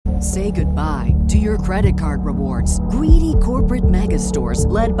Say goodbye to your credit card rewards. Greedy corporate mega stores,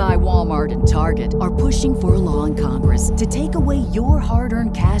 led by Walmart and Target, are pushing for a law in Congress to take away your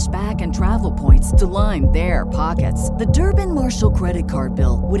hard-earned cash back and travel points to line their pockets. The Durbin-Marshall credit card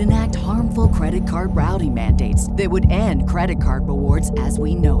bill would enact harmful credit card routing mandates that would end credit card rewards as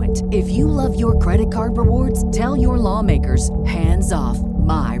we know it. If you love your credit card rewards, tell your lawmakers, hands off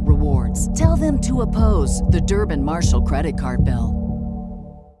my rewards. Tell them to oppose the Durbin-Marshall credit card bill.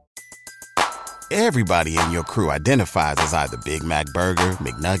 Everybody in your crew identifies as either Big Mac Burger,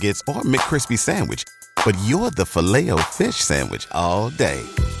 McNuggets, or McCrispy Sandwich. But you're the Filet-O-Fish Sandwich all day.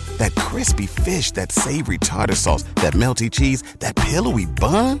 That crispy fish, that savory tartar sauce, that melty cheese, that pillowy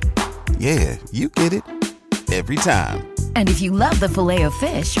bun. Yeah, you get it. Every time. And if you love the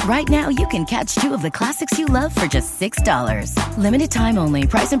Filet-O-Fish, right now you can catch two of the classics you love for just $6. Limited time only.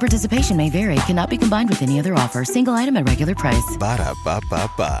 Price and participation may vary. Cannot be combined with any other offer. Single item at regular price.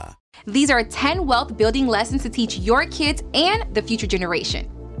 Ba-da-ba-ba-ba. These are 10 wealth building lessons to teach your kids and the future generation.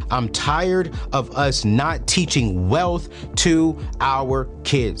 I'm tired of us not teaching wealth to our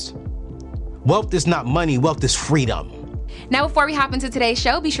kids. Wealth is not money, wealth is freedom. Now, before we hop into today's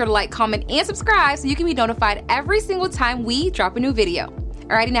show, be sure to like, comment, and subscribe so you can be notified every single time we drop a new video.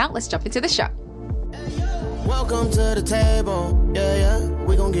 Alrighty, now let's jump into the show. Welcome to the table, yeah.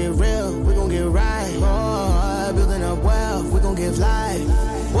 We gon' get real, we gon' get right. Oh, building up wealth, we gon' give life.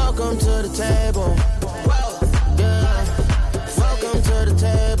 Welcome to the table, wealth, yeah. Welcome to the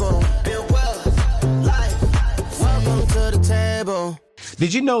table, build wealth, life. Welcome to the table.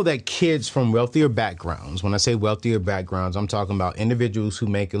 Did you know that kids from wealthier backgrounds, when I say wealthier backgrounds, I'm talking about individuals who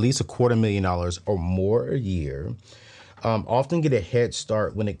make at least $250,000 or more a year, often get a head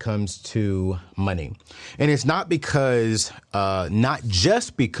start when it comes to money. And it's not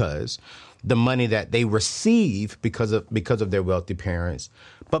just because the money that they receive because of their wealthy parents,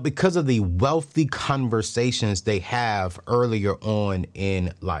 but because of the wealthy conversations they have earlier on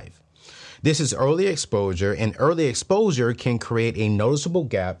in life. This is early exposure, and early exposure can create a noticeable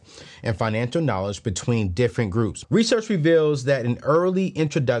gap in financial knowledge between different groups. Research reveals that an early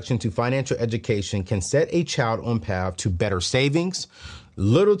introduction to financial education can set a child on path to better savings,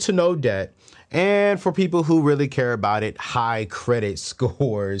 little to no debt, and for people who really care about it, high credit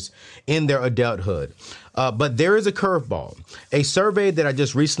scores in their adulthood. But there is a curveball. A survey that I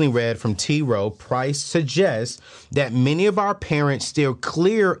just recently read from T. Rowe Price suggests that many of our parents steer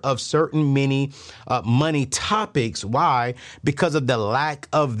clear of certain money topics. Why? Because of the lack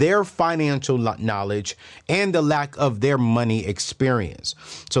of their financial knowledge and the lack of their money experience.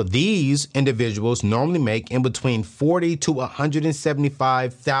 So these individuals normally make in between $40,000 to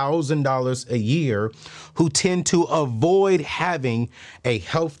 $175,000 a year, who tend to avoid having a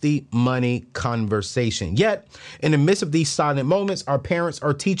healthy money conversation. Yet, in the midst of these silent moments, our parents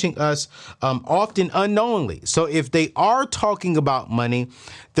are teaching us often unknowingly. So if they are talking about money,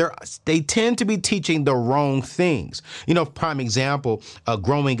 they tend to be teaching the wrong things. You know, prime example,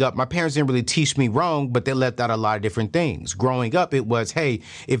 growing up, my parents didn't really teach me wrong, but they left out a lot of different things. Growing up, it was, hey,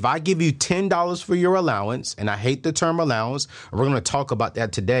 if I give you $10 for your allowance, and I hate the term allowance, we're going to talk about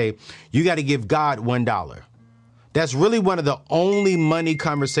that today, you got to give God $1. That's really one of the only money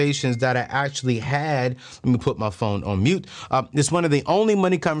conversations that I actually had. Let me put my phone on mute. It's one of the only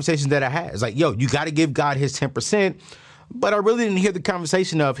money conversations that I had. It's like, yo, you got to give God his 10%. But I really didn't hear the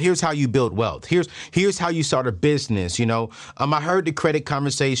conversation of here's how you build wealth. Here's how you start a business. You know, I heard the credit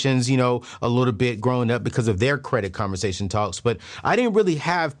conversations, you know, a little bit growing up because of their credit conversation talks. But I didn't really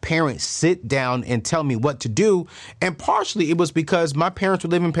have parents sit down and tell me what to do. And partially it was because my parents were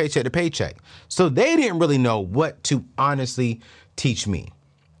living paycheck to paycheck. So they didn't really know what to honestly teach me.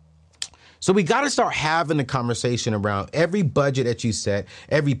 So we got to start having a conversation around every budget that you set,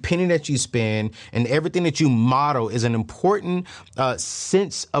 every penny that you spend, and everything that you model is an important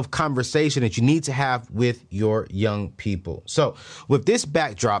sense of conversation that you need to have with your young people. So with this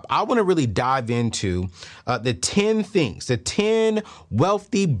backdrop, I want to really dive into the 10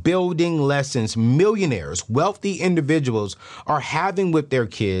 wealthy building lessons millionaires, wealthy individuals are having with their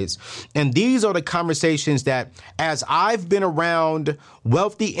kids. And these are the conversations that, as I've been around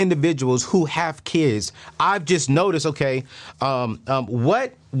wealthy individuals who have kids, I've just noticed, okay,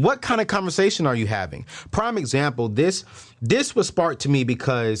 what kind of conversation are you having? Prime example, this was sparked to me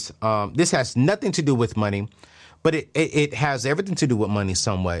because this has nothing to do with money, but it has everything to do with money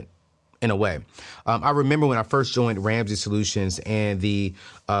somewhat, in a way. I remember when I first joined Ramsey Solutions, and the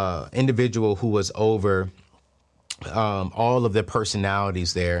individual who was over all of the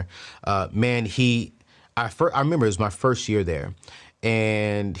personalities there, I remember it was my first year there.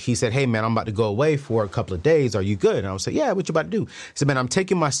 And he said, hey, man, I'm about to go away for a couple of days. Are you good? And I was like, yeah, what you about to do? He said, man, I'm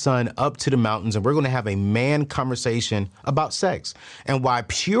taking my son up to the mountains and we're going to have a man conversation about sex and why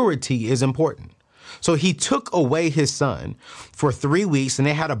purity is important. So he took away his son for 3 weeks and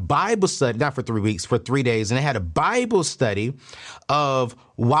they had a Bible study, not for 3 weeks, for 3 days. And they had a Bible study of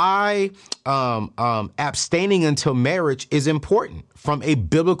why abstaining until marriage is important from a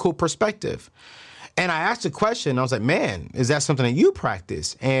biblical perspective. And I asked a question. I was like, man, is that something that you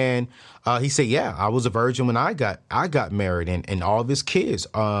practice? And he said, yeah, I was a virgin when I got married, and all of his kids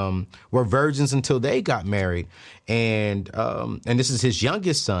were virgins until they got married. And this is his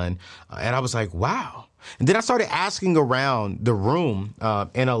youngest son. And I was like, wow. And then I started asking around the room,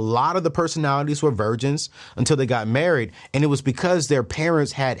 and a lot of the personalities were virgins until they got married. And it was because their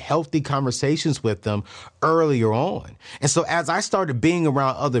parents had healthy conversations with them earlier on. And so as I started being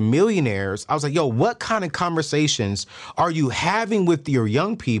around other millionaires, I was like, yo, what kind of conversations are you having with your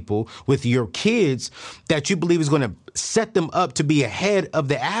young people, with your kids, that you believe is going to set them up to be ahead of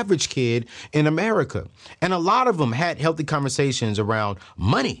the average kid in America? And a lot of them had healthy conversations around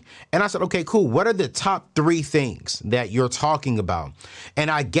money. And I said, okay, cool. What are the top 3 things that you're talking about?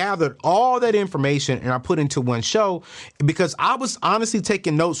 And I gathered all that information and I put into one show because I was honestly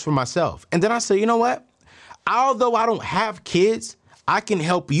taking notes for myself. And then I said, you know what? Although I don't have kids, I can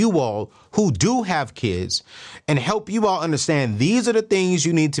help you all who do have kids and help you all understand these are the things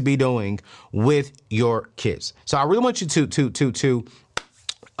you need to be doing with your kids. So I really want you to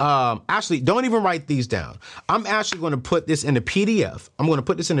actually, don't even write these down. I'm actually going to put this in a PDF. I'm going to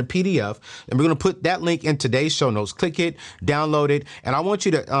put this in a PDF, and we're going to put that link in today's show notes. Click it, download it, and I want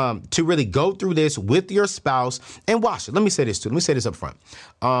you to really go through this with your spouse and watch it. Let me say this too. Let me say this up front.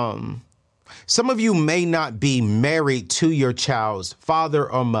 Some of you may not be married to your child's father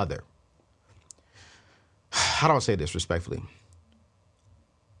or mother. How do I say this respectfully?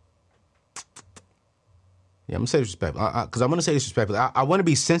 Yeah, I'm going to say this respectfully because I'm going to say this respectfully. I want to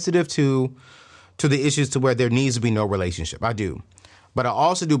be sensitive to the issues to where there needs to be no relationship. I do. But I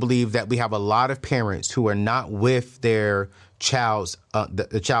also do believe that we have a lot of parents who are not with their child's,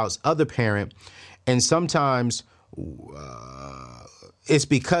 the child's other parent. And sometimes it's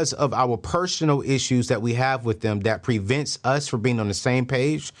because of our personal issues that we have with them that prevents us from being on the same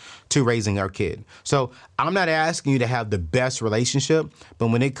page to raising our kid. So I'm not asking you to have the best relationship, but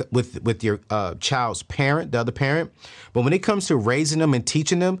when it with your child's parent, the other parent, but when it comes to raising them and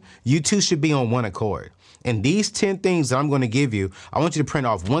teaching them, you two should be on one accord. And these 10 things that I'm going to give you, I want you to print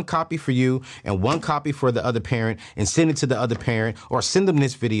off one copy for you and one copy for the other parent and send it to the other parent or send them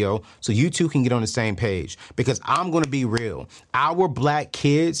this video so you two can get on the same page. Because I'm going to be real. Our black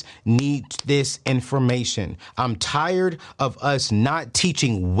kids need this information. I'm tired of us not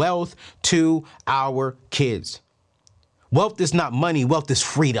teaching wealth to our kids. Wealth is not money. Wealth is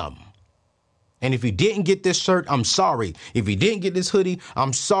freedom. And if you didn't get this shirt, I'm sorry. If you didn't get this hoodie,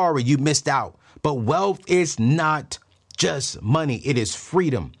 I'm sorry. You missed out. But wealth is not just money. It is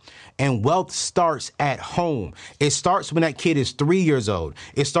freedom. And wealth starts at home. It starts when that kid is 3 years old.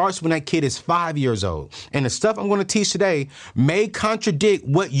 It starts when that kid is 5 years old. And the stuff I'm going to teach today may contradict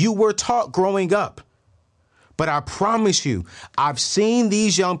what you were taught growing up. But I promise you, I've seen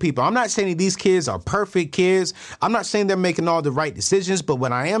these young people. I'm not saying these kids are perfect kids. I'm not saying they're making all the right decisions. But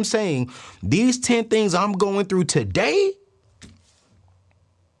what I am saying, these 10 things I'm going through today,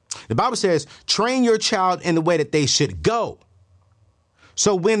 the Bible says, train your child in the way that they should go.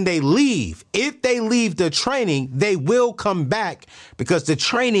 So when they leave, if they leave the training, they will come back because the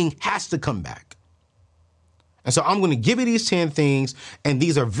training has to come back. And so I'm going to give you these 10 things, and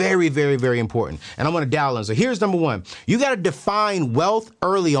these are very, very, very important. And I'm going to dial in. So here's number 1. You got to define wealth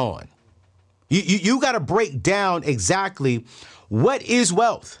early on. You got to break down exactly what is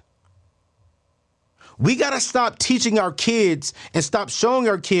wealth. We got to stop teaching our kids and stop showing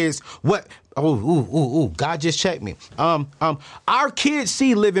our kids what, God just checked me. Our kids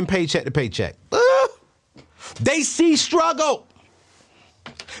see living paycheck to paycheck. They see struggle.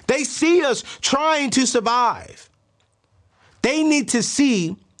 They see us trying to survive. They need to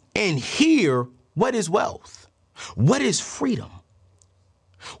see and hear what is wealth. What is freedom?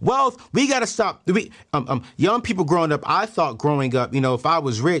 Wealth, we got to stop. Young people growing up, I thought growing up, if I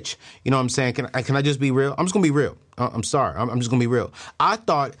was rich, you know what I'm saying? Can I just be real? I'm just going to be real. I'm sorry. I'm just going to be real. I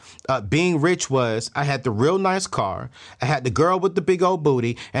thought being rich was I had the real nice car, I had the girl with the big old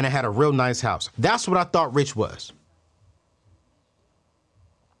booty, and I had a real nice house. That's what I thought rich was.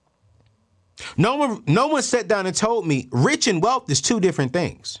 No one sat down and told me rich and wealth is 2 different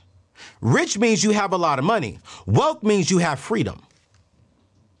things. Rich means you have a lot of money. Wealth means you have freedom.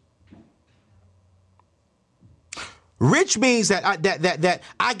 Rich means that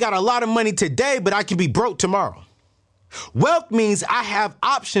I got a lot of money today, but I can be broke tomorrow. Wealth means I have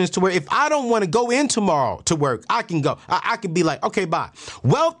options to where if I don't want to go in tomorrow to work, I can go. I can be like, okay, bye.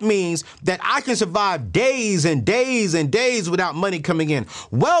 Wealth means that I can survive days and days and days without money coming in.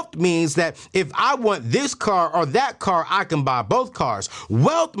 Wealth means that if I want this car or that car, I can buy both cars.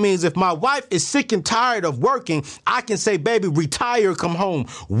 Wealth means if my wife is sick and tired of working, I can say, baby, retire, come home.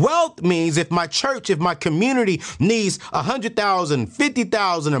 Wealth means if my church, if my community needs $100,000, $50,000,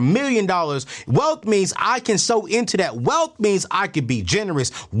 $1 million, wealth means I can sow into that. Wealth means I can be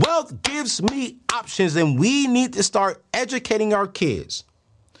generous. Wealth gives me options, and we need to start educating our kids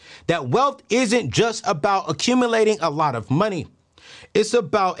that wealth isn't just about accumulating a lot of money. It's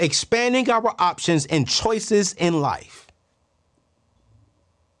about expanding our options and choices in life.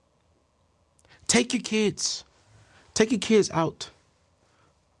 Take your kids out.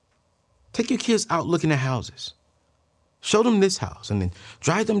 Take your kids out looking at houses. Show them this house and then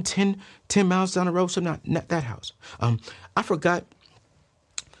drive them 10 miles down the road. So not that house. I forgot,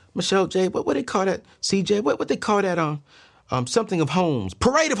 Michelle J. What they call that? CJ. What they call that? Something of homes.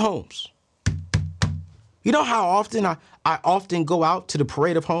 Parade of homes. You know how often I often go out to the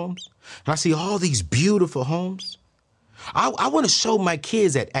parade of homes and I see all these beautiful homes. I want to show my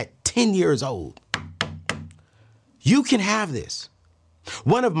kids at 10 years old, you can have this.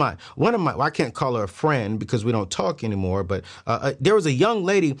 One of my, well, I can't call her a friend because we don't talk anymore, but there was a young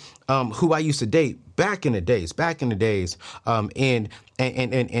lady who I used to date back in the days, in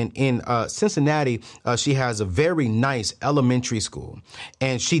Cincinnati. She has a very nice elementary school,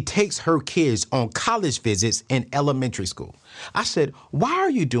 and she takes her kids on college visits in elementary school. I said, why are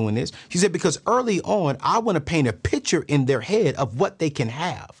you doing this? She said, because early on, I want to paint a picture in their head of what they can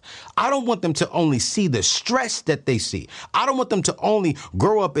have. I don't want them to only see the stress that they see. I don't want them to only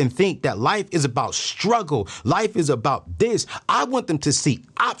grow up and think that life is about struggle. Life is about this. I want them to see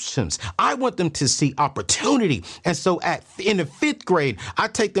options. I want them to see opportunity. And so in the 5th grade, I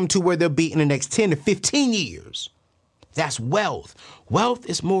take them to where they'll be in the next 10 to 15 years. That's wealth. Wealth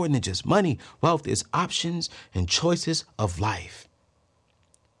is more than just money. Wealth is options and choices of life.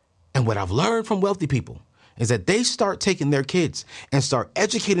 And what I've learned from wealthy people is that they start taking their kids and start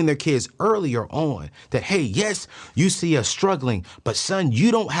educating their kids earlier on that, hey, yes, you see us struggling, but son,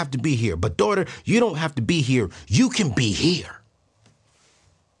 you don't have to be here. But daughter, you don't have to be here. You can be here.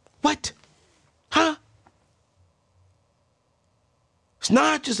 What? Huh? It's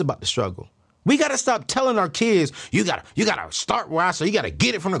not just about the struggle. We got to stop telling our kids, you got to start where I say, you got to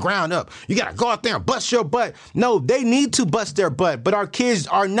get it from the ground up. You got to go out there and bust your butt. No, they need to bust their butt, but our kids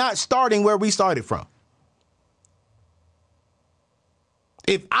are not starting where we started from.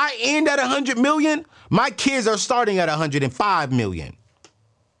 If I end at 100 million, my kids are starting at 105 million.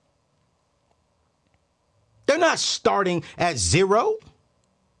 They're not starting at 0.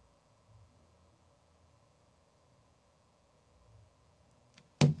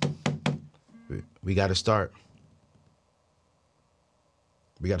 We got to start.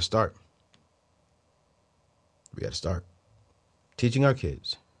 We got to start. We got to start teaching our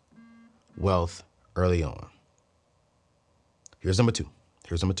kids wealth early on. Here's number two.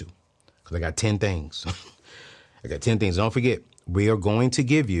 Because I got 10 things. Don't forget, we are going to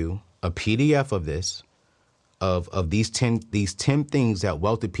give you a PDF of this, of these 10 things that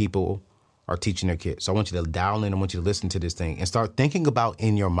wealthy people are teaching their kids. So I want you to dial in. I want you to listen to this thing and start thinking about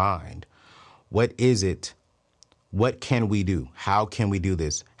in your mind, what is it? What can we do? How can we do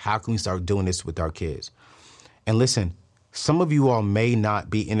this? How can we start doing this with our kids? And listen, some of you all may not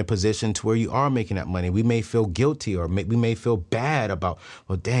be in a position to where you are making that money. We may feel guilty or we may feel bad about,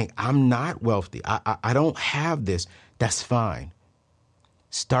 well, dang, I'm not wealthy. I don't have this. That's fine.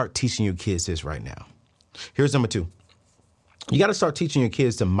 Start teaching your kids this right now. Here's number 2. You got to start teaching your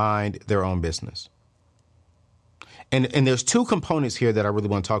kids to mind their own business. And there's 2 components here that I really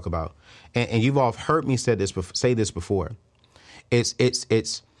want to talk about. And you've all heard me say this before. It's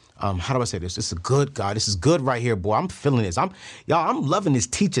how do I say this? This is good, God. This is good right here, boy. I'm feeling this. I'm loving this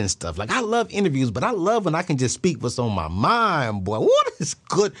teaching stuff. Like, I love interviews, but I love when I can just speak what's on my mind, boy. What is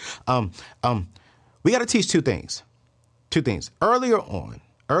good? We got to teach 2 things. 2 things. Earlier on,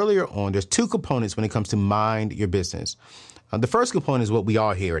 there's 2 components when it comes to mind your business. The first component is what we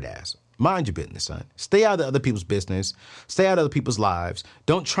all hear it as. Mind your business, son. Stay out of other people's business. Stay out of other people's lives.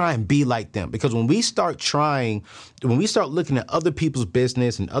 Don't try and be like them. Because when we start looking at other people's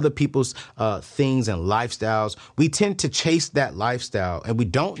business and other people's things and lifestyles, we tend to chase that lifestyle, and we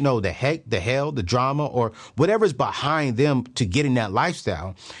don't know the heck, the hell, the drama, or whatever's behind them to getting that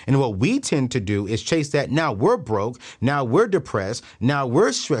lifestyle. And what we tend to do is chase that. Now we're broke. Now we're depressed. Now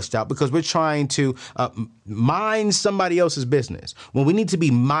we're stressed out because we're trying to mind somebody else's business when we need to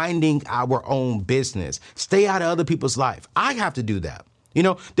be minding our own business. Stay out of other people's life. I have to do that. You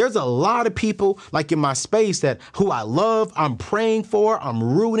know, there's a lot of people like in my space who I love, I'm praying for, I'm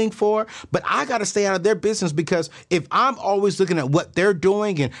rooting for, but I got to stay out of their business, because if I'm always looking at what they're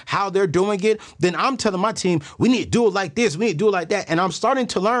doing and how they're doing it, then I'm telling my team, we need to do it like this, we need to do it like that. And I'm starting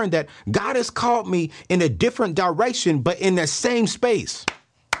to learn that God has called me in a different direction, but in the same space.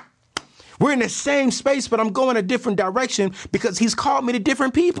 We're in the same space, but I'm going a different direction because he's called me to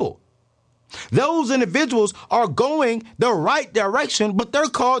different people. Those individuals are going the right direction, but they're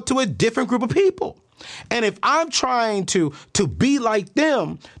called to a different group of people. And if I'm trying to be like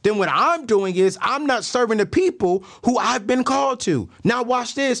them, then what I'm doing is I'm not serving the people who I've been called to. Now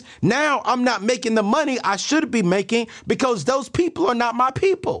watch this. Now I'm not making the money I should be making because those people are not my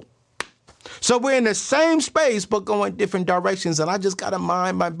people. So we're in the same space, but going different directions. And I just got to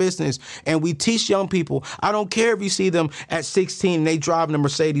mind my business. And we teach young people. I don't care if you see them at 16 and they driving a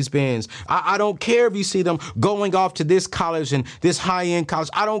Mercedes Benz. I don't care if you see them going off to this college and this high-end college.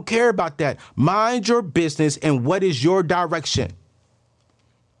 I don't care about that. Mind your business and what is your direction.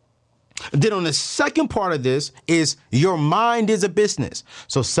 Then on the second part of this is your mind is a business.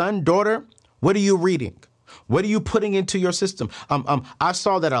 So son, daughter, what are you reading? What are you putting into your system? I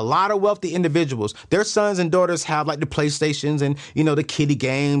saw that a lot of wealthy individuals, their sons and daughters have like the PlayStations and, you know, the kiddie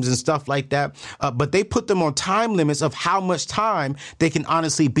games and stuff like that. But they put them on time limits of how much time they can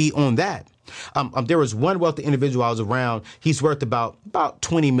honestly be on that. There was one wealthy individual I was around. He's worth about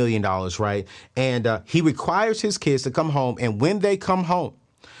 $20 million, right? And he requires his kids to come home. And when they come home,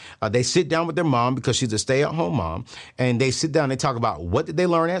 they sit down with their mom because she's a stay-at-home mom, and they sit down and they talk about what did they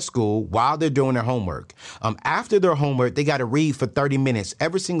learn at school while they're doing their homework. After their homework, they got to read for 30 minutes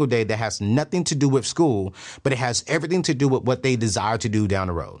every single day that has nothing to do with school, but it has everything to do with what they desire to do down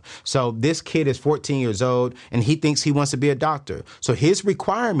the road. So this kid is 14 years old, and he thinks he wants to be a doctor. So his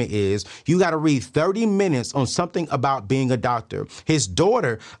requirement is you got to read 30 minutes on something about being a doctor. His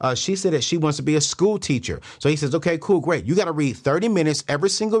daughter, she said that she wants to be a school teacher. So he says, okay, cool, great. You got to read 30 minutes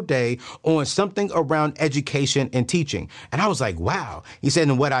every single day on something around education and teaching. And I was like, wow. He said,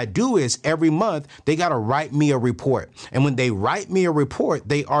 and what I do is every month they got to write me a report. And when they write me a report,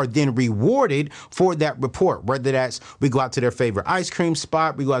 they are then rewarded for that report. Whether that's we go out to their favorite ice cream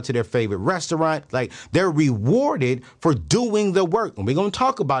spot, we go out to their favorite restaurant, like they're rewarded for doing the work. And we're going to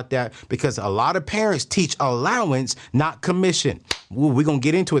talk about that because a lot of parents teach allowance, not commission. We're going to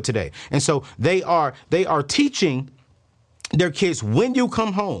get into it today. And so they are teaching their kids, when you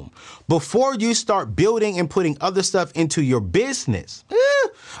come home, before you start building and putting other stuff into your business,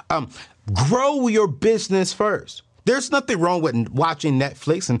 grow your business first. There's nothing wrong with watching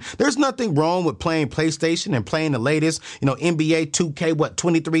Netflix, and there's nothing wrong with playing PlayStation and playing the latest, NBA 2K,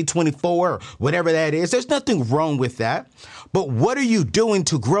 23, 24, or whatever that is. There's nothing wrong with that. But what are you doing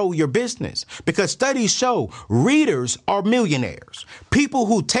to grow your business? Because studies show readers are millionaires. People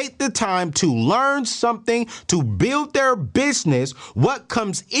who take the time to learn something, to build their business, what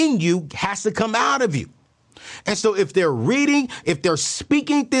comes in you has to come out of you. And so if they're reading, if they're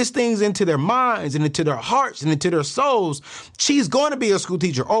speaking these things into their minds and into their hearts and into their souls, she's going to be a school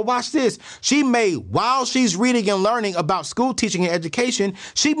teacher. Or watch this. She may, while she's reading and learning about school teaching and education,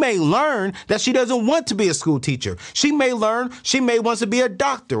 she may learn that she doesn't want to be a school teacher. She may learn she may want to be a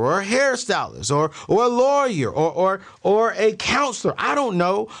doctor or a hairstylist or a lawyer or a counselor. I don't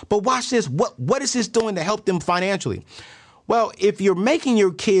know. But watch this. What is this doing to help them financially? Well, if your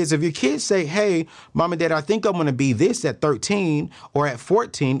kids say, hey, mom and dad, I think I'm going to be this at 13 or at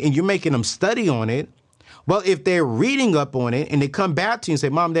 14, and you're making them study on it. Well, if they're reading up on it and they come back to you and say,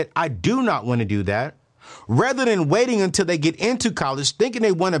 mom and dad, I do not want to do that. Rather than waiting until they get into college thinking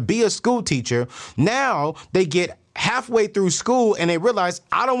they want to be a school teacher, now they get halfway through school and they realize,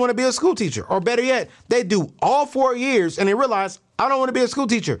 I don't want to be a school teacher. Or better yet, they do all 4 years and they realize, I don't want to be a school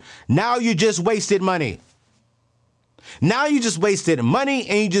teacher. Now you just wasted money. Now you just wasted money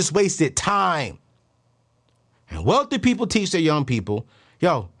and you just wasted time. And wealthy people teach their young people,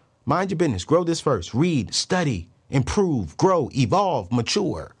 mind your business, grow this first, read, study, improve, grow, evolve,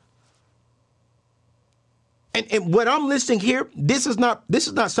 mature. And what I'm listing here, this is not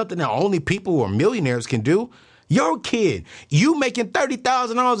something that only people who are millionaires can do. Your kid, you making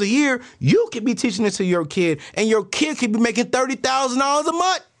 $30,000 a year, you could be teaching this to your kid, and your kid could be making $30,000 a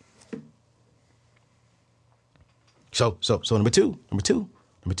month. So number two,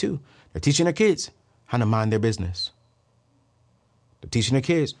 they're teaching their kids how to mind their business. They're teaching their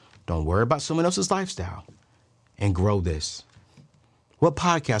kids, don't worry about someone else's lifestyle and grow this. What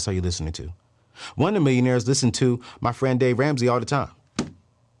podcast are you listening to? One of the millionaires listen to my friend Dave Ramsey all the time.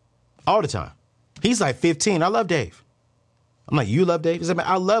 All the time. He's like 15. I love Dave. I'm like, you love Dave? He said,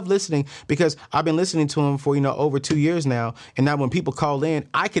 I love listening because I've been listening to him for, over 2 years now. And now when people call in,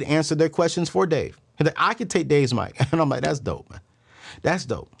 I could answer their questions for Dave. And I could take Dave's mic. And I'm like, that's dope, man. That's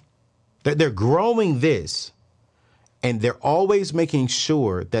dope. They're growing this. And they're always making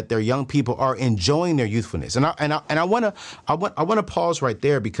sure that their young people are enjoying their youthfulness. And I want to pause right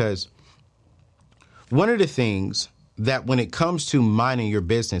there because one of the things that when it comes to minding your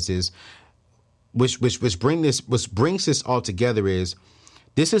business is, which brings this all together is,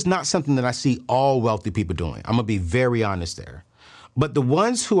 this is not something that I see all wealthy people doing. I'm gonna be very honest there. But the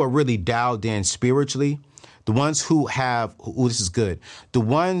ones who are really dialed in spiritually, the ones who have, this is good, the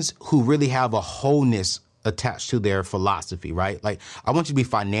ones who really have a wholeness attached to their philosophy, right? Like, I want you to be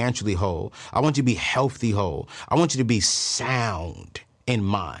financially whole. I want you to be healthy whole. I want you to be sound in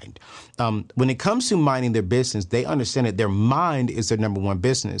mind. When it comes to minding their business, they understand that their mind is their number one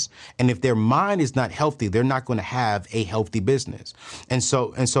business. And if their mind is not healthy, they're not going to have a healthy business. And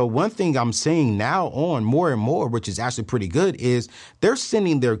so one thing I'm seeing now on more and more, which is actually pretty good, is they're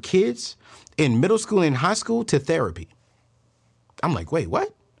sending their kids in middle school and high school to therapy. I'm like, wait,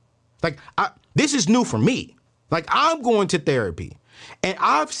 what? Like, this is new for me. Like, I'm going to therapy. And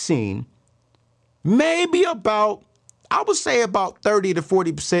I've seen maybe about 30 to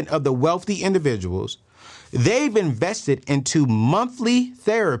 40% of the wealthy individuals, they've invested into monthly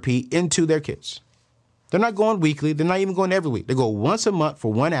therapy into their kids. They're not going weekly. They're not even going every week. They go once a month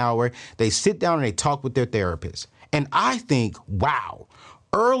for 1 hour. They sit down and they talk with their therapist. And I think, wow,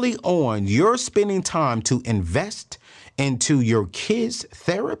 early on, you're spending time to invest into your kids'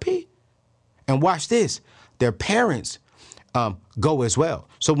 therapy. And watch this, their parents go as well.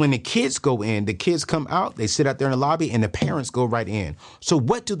 So when the kids go in, the kids come out, they sit out there in the lobby, and the parents go right in. So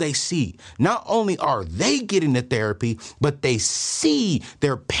what do they see? Not only are they getting the therapy, but they see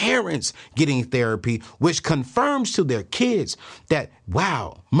their parents getting therapy, which confirms to their kids that,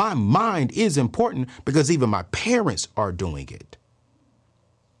 wow, my mind is important because even my parents are doing it.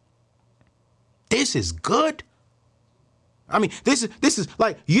 This is good. I mean, this is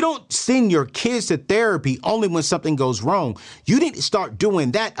like, you don't send your kids to therapy only when something goes wrong. You need to start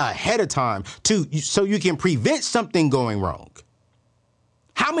doing that ahead of time so you can prevent something going wrong.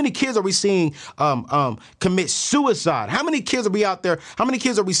 How many kids are we seeing commit suicide? How many kids are we out there? How many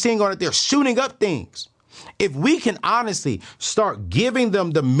kids are we seeing out there shooting up things? If we can honestly start giving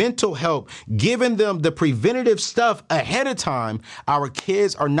them the mental help, giving them the preventative stuff ahead of time, our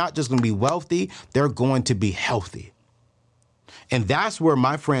kids are not just going to be wealthy, they're going to be healthy. And that's where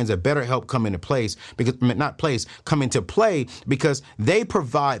my friends at BetterHelp come into place, come into play because they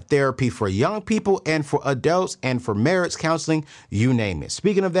provide therapy for young people and for adults and for marriage counseling, you name it.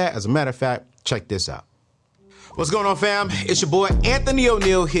 Speaking of that, as a matter of fact, check this out. What's going on, fam? It's your boy, Anthony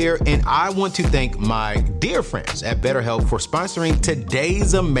O'Neill here, and I want to thank my dear friends at BetterHelp for sponsoring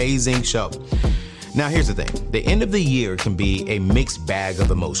today's amazing show. Now, here's the thing. The end of the year can be a mixed bag of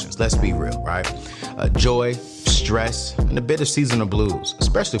emotions. Let's be real, right? Joy, stress, and a bit of seasonal blues,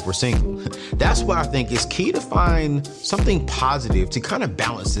 especially if we're single. That's why I think it's key to find something positive to kind of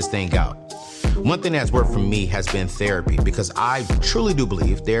balance this thing out. One thing that's worked for me has been therapy because I truly do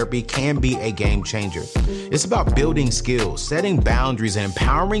believe therapy can be a game changer. It's about building skills, setting boundaries, and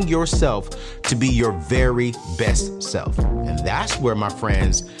empowering yourself to be your very best self. And that's where my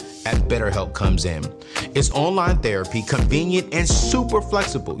friends at BetterHelp comes in. It's online therapy, convenient and super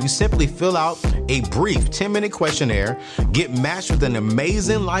flexible. You simply fill out a brief 10-minute questionnaire, get matched with an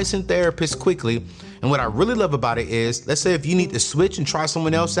amazing licensed therapist quickly. And what I really love about it is, let's say if you need to switch and try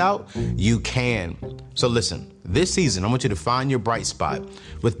someone else out, you can. So listen, this season, I want you to find your bright spot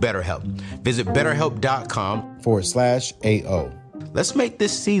with BetterHelp. Visit BetterHelp.com/AO. Let's make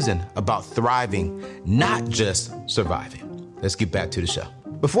this season about thriving, not just surviving. Let's get back to the show.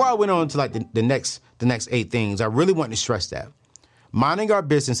 Before I went on to like the next 8 things, I really want to stress that minding our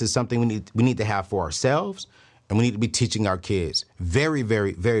business is something we need to have for ourselves, and we need to be teaching our kids very,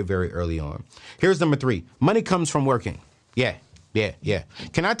 very, very, very early on. Here's number 3. Money comes from working. Yeah.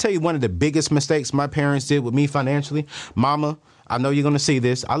 Can I tell you one of the biggest mistakes my parents did with me financially? Mama, I know you're going to see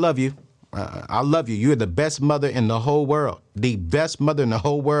this. I love you. I love you. You're the best mother in the whole world. The best mother in the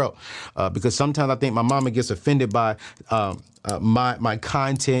whole world. Because sometimes I think my mama gets offended by my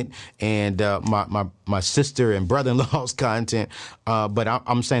content and my sister and brother-in-law's content. But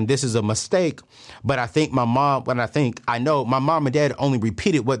I'm saying this is a mistake. But I think my mom and dad only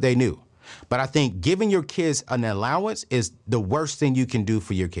repeated what they knew. But I think giving your kids an allowance is the worst thing you can do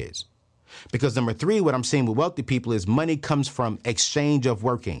for your kids. Because number 3, what I'm seeing with wealthy people is money comes from exchange of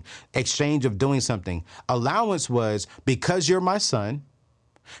working, exchange of doing something. Allowance was, because you're my son,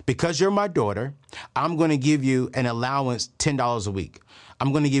 because you're my daughter, I'm going to give you an allowance $10 a week.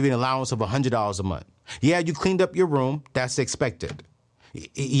 I'm going to give you an allowance of $100 a month. Yeah, you cleaned up your room. That's expected.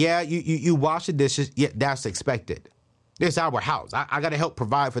 Yeah, you wash the dishes. Yeah, that's expected. It's our house. I got to help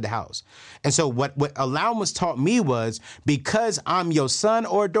provide for the house. And so what allowance taught me was, because I'm your son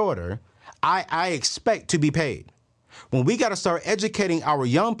or daughter, I expect to be paid. When we got to start educating our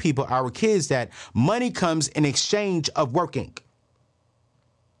young people, our kids, that money comes in exchange of working.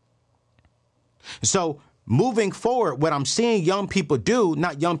 So moving forward, what I'm seeing young people do,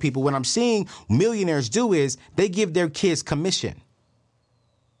 not young people, what I'm seeing millionaires do is they give their kids commission.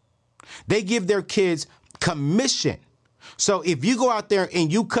 They give their kids commission. So if you go out there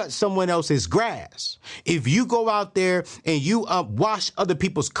and you cut someone else's grass, if you go out there and you wash other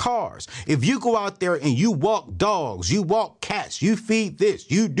people's cars, if you go out there and you walk dogs, you walk cats, you feed this,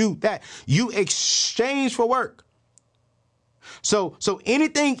 you do that, you exchange for work. So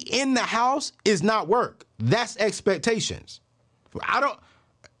anything in the house is not work. That's expectations.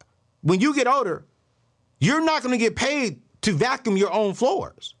 When you get older, you're not going to get paid to vacuum your own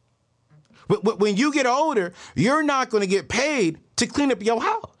floors. When you get older, you're not going to get paid to clean up your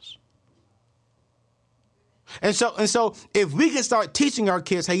house. And so if we can start teaching our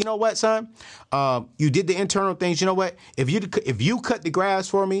kids, hey, you know what, son? You did the internal things. You know what? If you cut the grass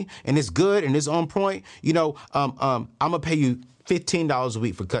for me and it's good and it's on point, I'm going to pay you $15 a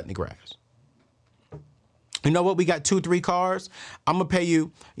week for cutting the grass. You know what? We got 2-3 cars. I'm going to pay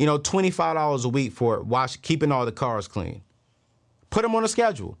you, $25 a week for keeping all the cars clean. Put them on a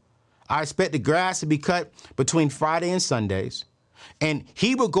schedule. I expect the grass to be cut between Friday and Sundays. And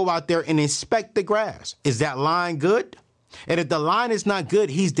he will go out there and inspect the grass. Is that line good? And if the line is not good,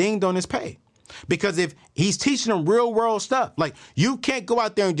 he's dinged on his pay. Because if he's teaching them real world stuff, like you can't go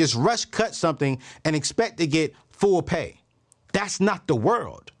out there and just rush cut something and expect to get full pay. That's not the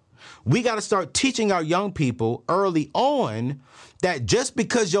world. We got to start teaching our young people early on that just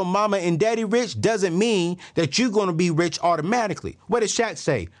because your mama and daddy rich doesn't mean that you're going to be rich automatically. What did Shaq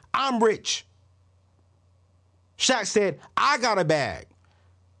say? I'm rich. Shaq said, I got a bag.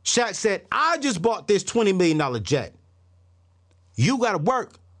 Shaq said, I just bought this $20 million jet. You got to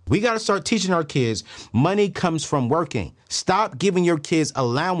work. We got to start teaching our kids money comes from working. Stop giving your kids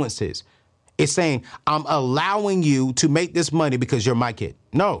allowances. It's saying, I'm allowing you to make this money because you're my kid.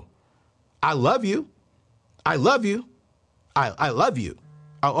 No, I love you. I love you. I love you.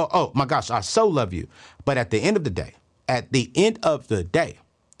 Oh my gosh, I so love you. But at the end of the day,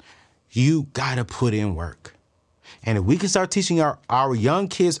 you got to put in work. And if we can start teaching our young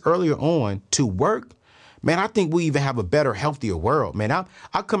kids earlier on to work, man, I think we even have a better, healthier world, man.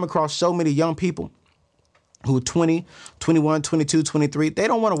 I come across so many young people who are 20, 21, 22, 23. They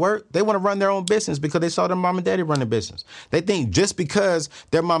don't want to work. They want to run their own business because they saw their mom and daddy run a business. They think just because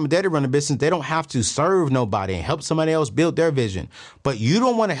their mom and daddy run a business, they don't have to serve nobody and help somebody else build their vision. But you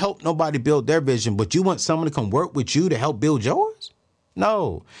don't want to help nobody build their vision, but you want someone to come work with you to help build yours?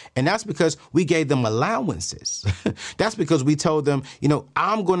 No. And that's because we gave them allowances. That's because we told them,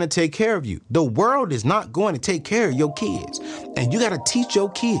 I'm going to take care of you. The world is not going to take care of your kids. And you got to teach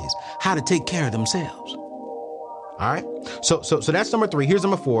your kids how to take care of themselves. All right. So that's number 3. Here's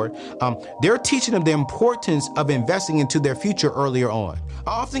number 4. They're teaching them the importance of investing into their future earlier on. I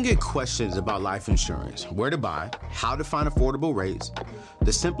often get questions about life insurance, where to buy, how to find affordable rates,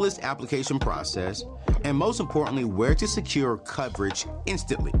 the simplest application process, and most importantly, where to secure coverage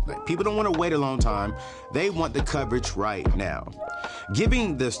instantly. Like, people don't want to wait a long time. They want the coverage right now.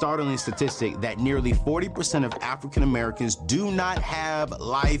 Giving the startling statistic that nearly 40% of African Americans do not have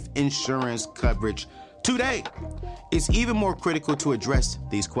life insurance coverage today, it's even more critical to address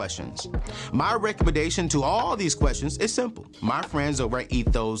these questions. My recommendation to all these questions is simple. My friends over at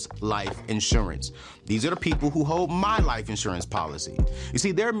Ethos Life Insurance. These are the people who hold my life insurance policy. You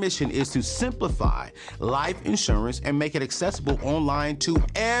see, their mission is to simplify life insurance and make it accessible online to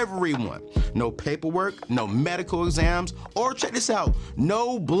everyone. No paperwork, no medical exams, or check this out,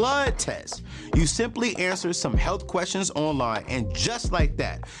 no blood tests. You simply answer some health questions online, and just like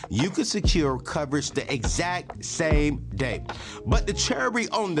that, you can secure coverage the exact same day. But the cherry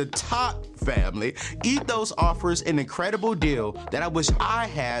on the top, family, Ethos offers an incredible deal that I wish I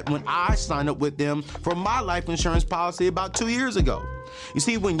had when I signed up with them for my life insurance policy about 2 years ago. You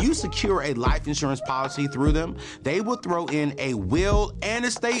see, when you secure a life insurance policy through them, they will throw in a will and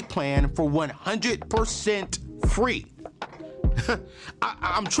estate plan for 100% free.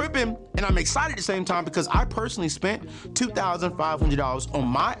 I'm tripping and I'm excited at the same time because I personally spent $2,500 on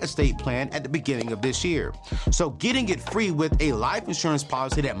my estate plan at the beginning of this year. So getting it free with a life insurance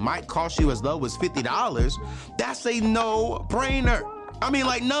policy that might cost you as low as $50, that's a no-brainer. I mean,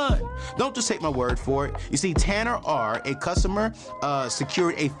 like none. Don't just take my word for it. You see, Tanner R., a customer,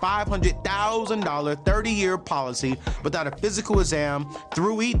 secured a $500,000 30-year policy without a physical exam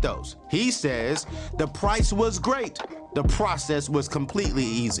through Ethos. He says the price was great. The process was completely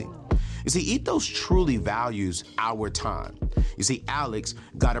easy. You see, Ethos truly values our time. You see, Alex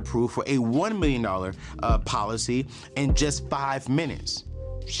got approved for a $1 million policy in just 5 minutes.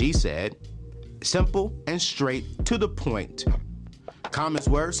 She said, simple and straight to the point. Comments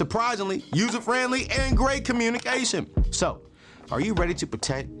were, surprisingly, user-friendly and great communication. So, are you ready to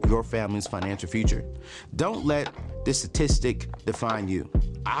protect your family's financial future? Don't let this statistic define you.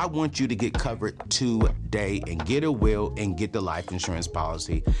 I want you to get covered today and get a will and get the life insurance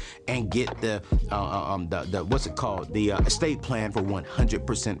policy and get the what's it called? The estate plan for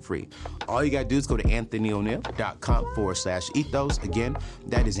 100% free. All you gotta do is go to anthonyoneal.com/ethos. Again,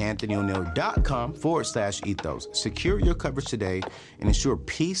 that is anthonyoneal.com/ethos. Secure your coverage today and ensure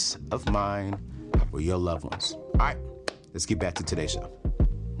peace of mind for your loved ones. All right, let's get back to today's show.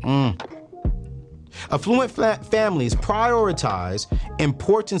 Affluent families prioritize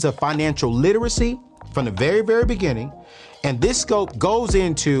importance of financial literacy from the very, very beginning, and this scope goes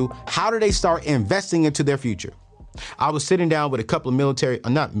into how do they start investing into their future. I was sitting down with a couple of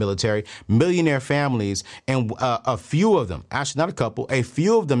millionaire families, and a few of them, actually not a couple, a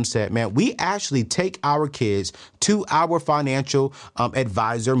few of them said, man, we actually take our kids to our financial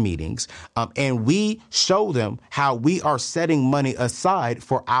advisor meetings, and we show them how we are setting money aside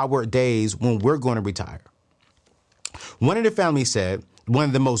for our days when we're going to retire. One of the families said, one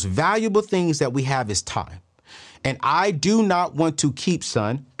of the most valuable things that we have is time. And I do not want to keep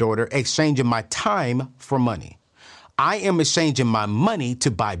son, daughter, exchanging my time for money. I am exchanging my money to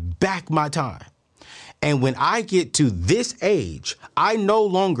buy back my time. And when I get to this age, I no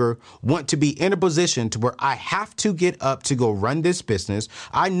longer want to be in a position to where I have to get up to go run this business.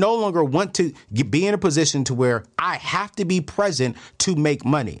 I no longer want to be in a position to where I have to be present to make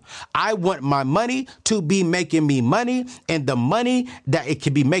money. I want my money to be making me money, and the money that it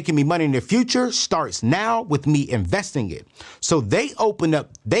can be making me money in the future starts now with me investing it. So they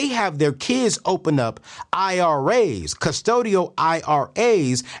have their kids open up IRAs, custodial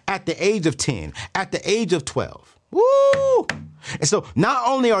IRAs at the age of 10, at the age of 12. Woo! And so not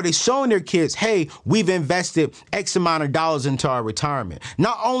only are they showing their kids, hey, we've invested X amount of dollars into our retirement.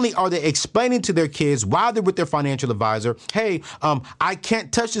 Not only are they explaining to their kids while they're with their financial advisor, hey, I can't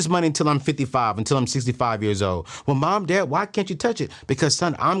touch this money until I'm 55, until I'm 65 years old. Well, mom, dad, why can't you touch it? Because,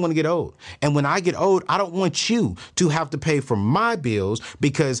 son, I'm going to get old. And when I get old, I don't want you to have to pay for my bills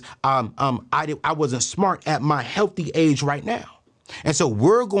because I wasn't smart at my healthy age right now. And so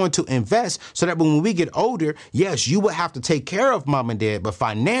we're going to invest so that when we get older, yes, you will have to take care of mom and dad, but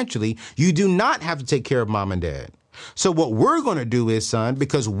financially, you do not have to take care of mom and dad. So what we're going to do is, son,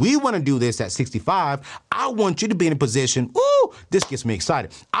 because we want to do this at 65, I want you to be in a position, this gets me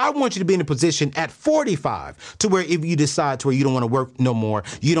excited. I want you to be in a position at 45 to where if you decide to where you don't want to work no more,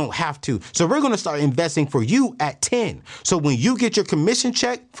 you don't have to. So we're going to start investing for you at 10. So when you get your commission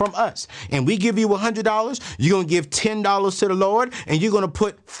check from us and we give you $100, you're going to give $10 to the Lord and you're going to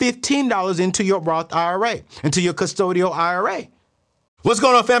put $15 into your Roth IRA, into your custodial IRA. What's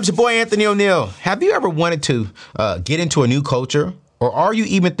going on, fam? It's your boy, Anthony O'Neal. Have you ever wanted to get into a new culture? Or are you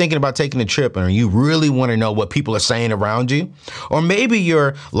even thinking about taking a trip and you really want to know what people are saying around you? Or maybe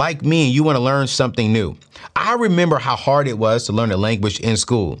you're like me and you want to learn something new. I remember how hard it was to learn a language in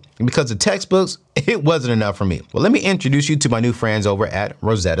school. And because of textbooks, it wasn't enough for me. Well, let me introduce you to my new friends over at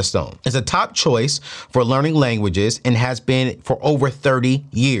Rosetta Stone. It's a top choice for learning languages and has been for over 30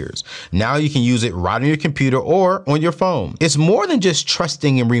 years. Now you can use it right on your computer or on your phone. It's more than just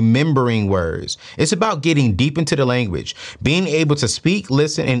trusting and remembering words. It's about getting deep into the language, being able to speak,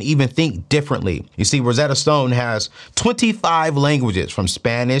 listen, and even think differently. You see, Rosetta Stone has 25 languages from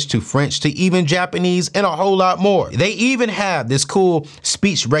Spanish to French to even Japanese and a whole lot more. They even have this cool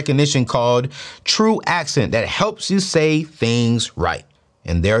speech recognition called True Accent that helps you say things right.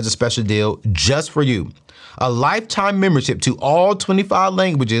 And there's a special deal just for you. a lifetime membership to all 25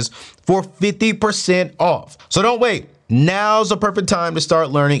 languages for 50% off. So don't wait. Now's the perfect time to start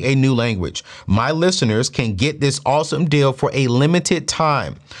learning a new language. My listeners can get this awesome deal for a limited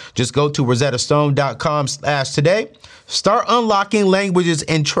time. Just go to rosettastone.com/today. Start unlocking languages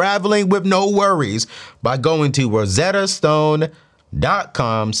and traveling with no worries by going to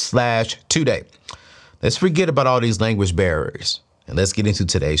rosettastone.com/today. Let's forget about all these language barriers and let's get into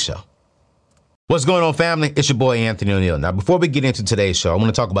today's show. What's going on, family? It's your boy, Anthony O'Neill. Now, before we get into today's show, I want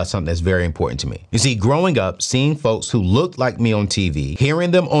to talk about something that's very important to me. You see, growing up, seeing folks who looked like me on TV,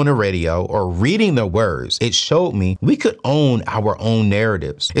 hearing them on the radio, or reading their words, it showed me we could own our own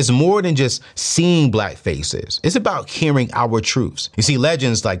narratives. It's more than just seeing black faces. It's about hearing our truths. You see,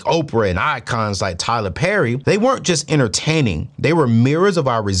 legends like Oprah and icons like Tyler Perry, they weren't just entertaining. They were mirrors of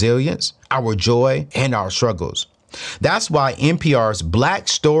our resilience, our joy, and our struggles. That's why NPR's Black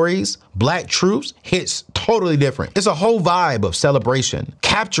Stories, Black Truths hits totally different. It's a whole vibe of celebration,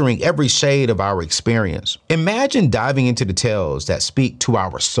 capturing every shade of our experience. Imagine diving into the tales that speak to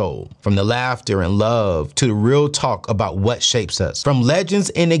our soul, from the laughter and love to the real talk about what shapes us, from legends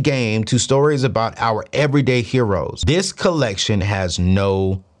in the game to stories about our everyday heroes. This collection has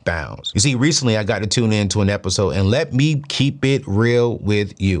no bounds. You see, recently I got to tune into an episode, and let me keep it real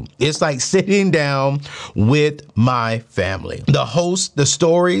with you. It's like sitting down with my family. The host, the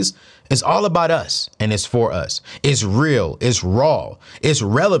stories, it's all about us and it's for us. It's real, it's raw, it's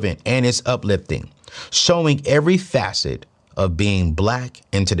relevant, and it's uplifting, showing every facet of being black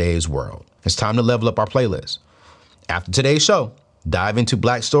in today's world. It's time to level up our playlist. After today's show, dive into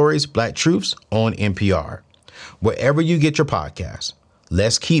Black Stories, Black Truths on NPR. Wherever you get your podcasts,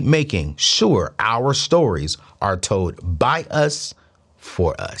 let's keep making sure our stories are told by us,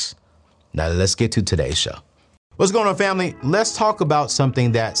 for us. Now let's get to today's show. What's going on, family? Let's talk about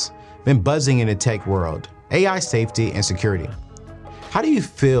something that's been buzzing in the tech world: AI safety and security. How do you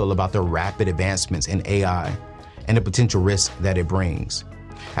feel about the rapid advancements in AI and the potential risk that it brings?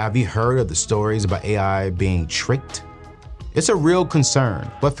 Have you heard of the stories about AI being tricked? It's a real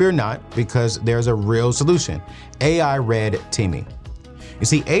concern, but fear not, because there's a real solution: AI red teaming. You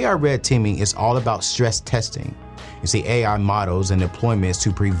see, AI red teaming is all about stress testing. You see, AI models and deployments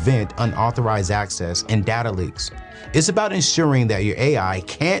to prevent unauthorized access and data leaks. It's about ensuring that your AI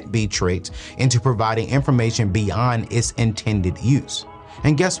can't be tricked into providing information beyond its intended use.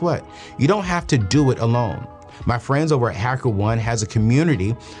 And guess what? You don't have to do it alone. My friends over at HackerOne has a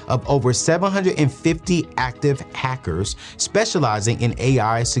community of over 750 active hackers specializing in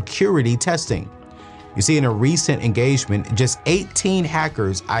AI security testing. You see, in a recent engagement, just 18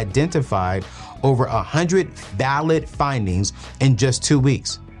 hackers identified over 100 valid findings in just 2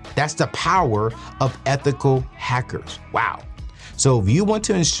 weeks. That's the power of ethical hackers. Wow. So if you want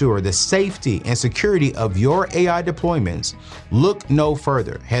to ensure the safety and security of your AI deployments, look no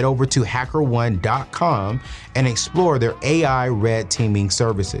further. Head over to HackerOne.com and explore their AI red teaming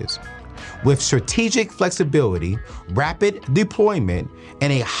services. With strategic flexibility, rapid deployment,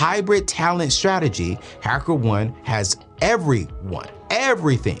 and a hybrid talent strategy, HackerOne has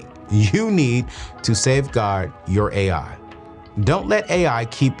everything you need to safeguard your AI. Don't let AI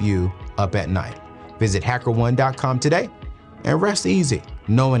keep you up at night. Visit HackerOne.com today and rest easy,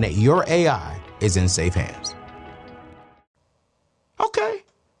 knowing that your AI is in safe hands. Okay.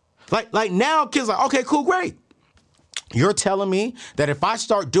 Like now, kids are like, okay, cool, great. You're telling me that if I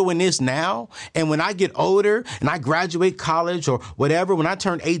start doing this now, and when I get older and I graduate college or whatever, when I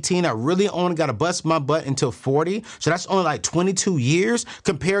turn 18, I really only got to bust my butt until 40. So that's only like 22 years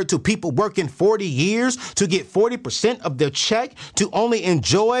compared to people working 40 years to get 40% of their check to only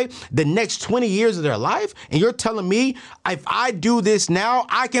enjoy the next 20 years of their life. And you're telling me if I do this now,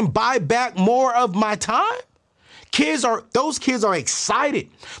 I can buy back more of my time? Those kids are excited.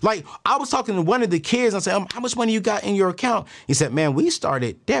 Like, I was talking to one of the kids and I said, how much money you got in your account? He said, man, we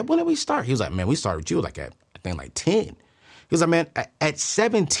started, Dad, when did we start? He was like, man, we started with you like at, I think like 10. He was like, man, at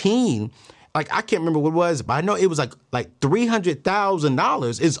 17, like, I can't remember what it was, but I know it was like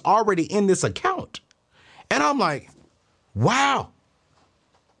 $300,000 is already in this account. And I'm like, wow,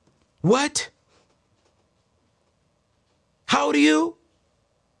 what? How old are you?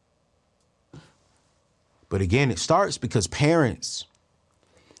 But again, it starts because parents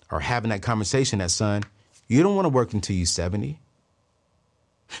are having that conversation that, son, you don't want to work until you're 70.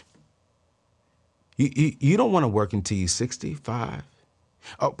 You don't want to work until you're 65.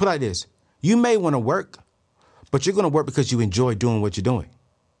 Oh, put it like this. You may want to work, but you're going to work because you enjoy doing what you're doing,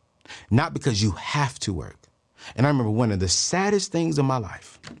 not because you have to work. And I remember one of the saddest things in my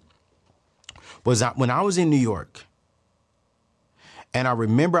life was when I was in New York, and I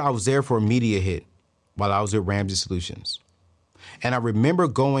remember I was there for a media hit while I was at Ramsey Solutions. And I remember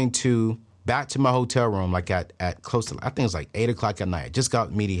going back to my hotel room, like at close to, I think it was like 8 o'clock at night. I just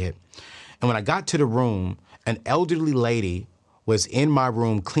got media hit. And when I got to the room, an elderly lady was in my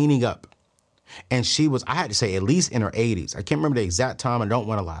room cleaning up. And she was, I had to say, at least in her 80s. I can't remember the exact time. I don't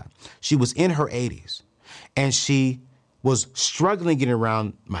want to lie. She was in her 80s. And she was struggling getting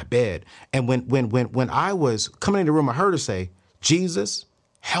around my bed. And when I was coming in the room, I heard her say, Jesus,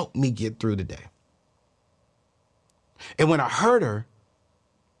 help me get through the day. And when I heard her,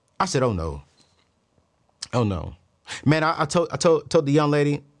 I said, oh no. Oh no. Man, I told the young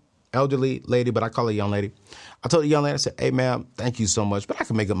lady, elderly lady, but I call her young lady. I told the young lady, I said, hey ma'am, thank you so much, but I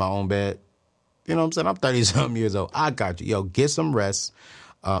can make up my own bed. You know what I'm saying? I'm 30-something years old. I got you. Yo, get some rest.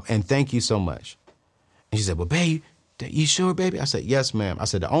 And thank you so much. And she said, well, babe, you sure, baby? I said, yes, ma'am. I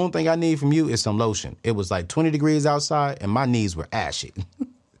said, the only thing I need from you is some lotion. It was like 20 degrees outside and my knees were ashy.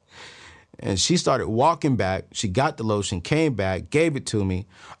 And she started walking back. She got the lotion, came back, gave it to me.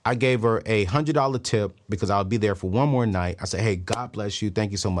 I gave her a $100 tip because I'll be there for one more night. I said, hey, God bless you.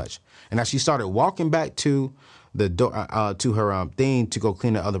 Thank you so much. And as she started walking back to the door, to her thing to go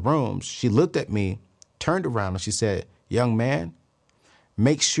clean the other rooms, she looked at me, turned around, and she said, young man,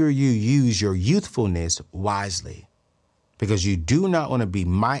 make sure you use your youthfulness wisely because you do not want to be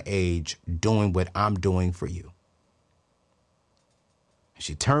my age doing what I'm doing for you.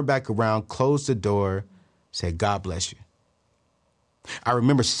 She turned back around, closed the door, said, God bless you. I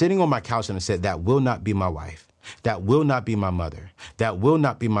remember sitting on my couch and I said, that will not be my wife. That will not be my mother. That will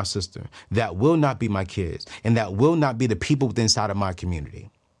not be my sister. That will not be my kids. And that will not be the people within inside of my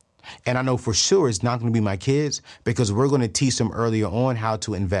community. And I know for sure it's not going to be my kids because we're going to teach them earlier on how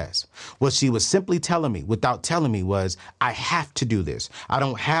to invest. What she was simply telling me without telling me was, I have to do this. I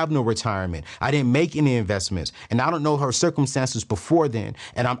don't have no retirement. I didn't make any investments. And I don't know her circumstances before then.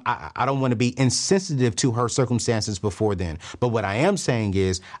 And I don't want to be insensitive to her circumstances before then. But what I am saying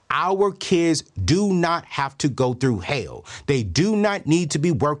is our kids do not have to go through hell. They do not need to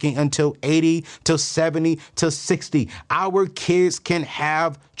be working until 80, till 70, till 60. Our kids can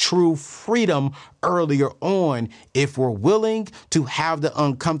have true freedom earlier on if we're willing to have the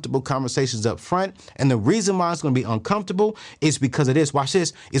uncomfortable conversations up front. And the reason why it's going to be uncomfortable is because of this. Watch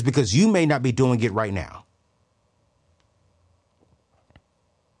this. Is because you may not be doing it right now.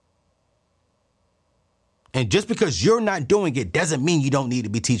 And just because you're not doing it doesn't mean you don't need to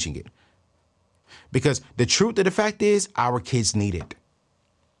be teaching it. Because the truth of the fact is our kids need it.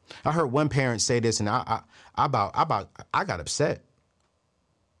 I heard one parent say this and I got upset.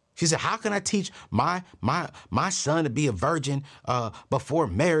 She said, how can I teach my son to be a virgin before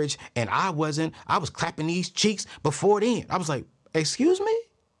marriage? And I was clapping these cheeks before then. I was like, excuse me?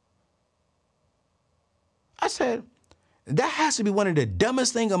 I said, that has to be one of the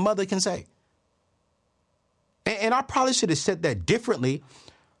dumbest things a mother can say. And I probably should have said that differently.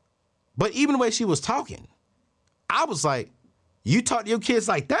 But even the way she was talking, I was like, you taught your kids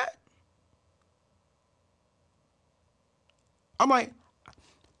like that? I'm like,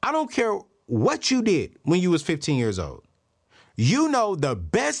 I don't care what you did when you was 15 years old. You know the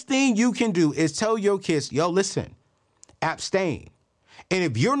best thing you can do is tell your kids, yo, listen, abstain. And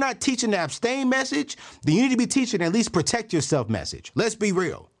if you're not teaching the abstain message, then you need to be teaching at least protect yourself message. Let's be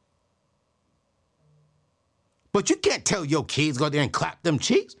real. But you can't tell your kids go there and clap them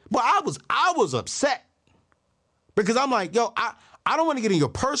cheeks. Well, I was upset because I'm like, yo, I don't want to get in your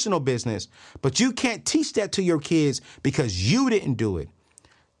personal business, but you can't teach that to your kids because you didn't do it.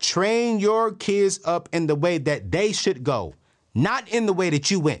 Train your kids up in the way that they should go, not in the way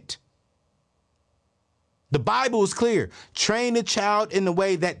that you went. The Bible is clear. Train a child in the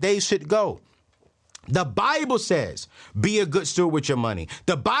way that they should go. The Bible says, be a good steward with your money.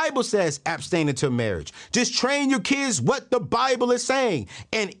 The Bible says, abstain until marriage. Just train your kids what the Bible is saying.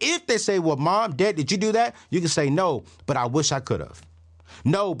 And if they say, well, Mom, Dad, did you do that? You can say, no, but I wish I could have.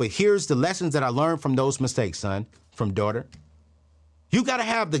 No, but here's the lessons that I learned from those mistakes, son, from daughter. You got to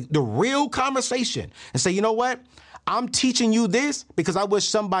have the real conversation and say, you know what? I'm teaching you this because I wish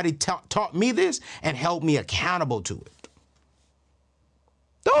somebody taught me this and held me accountable to it.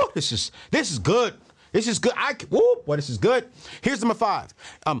 Oh, this is good. This is good. This is good. Here's number 5.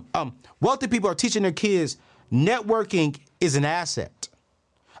 Wealthy people are teaching their kids networking is an asset.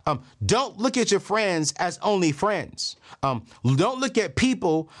 Don't look at your friends as only friends. Don't look at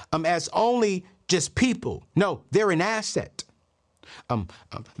people as only just people. No, they're an asset.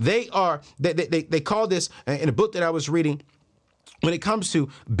 They call this in a book that I was reading. When it comes to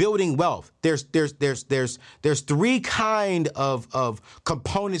building wealth, there's 3 kind of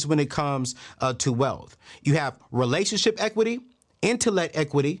components when it comes to wealth. You have relationship equity, intellect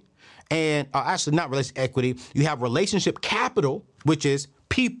equity, and actually not relationship equity. You have relationship capital, which is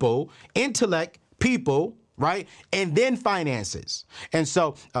people, intellect, people, right? And then finances. And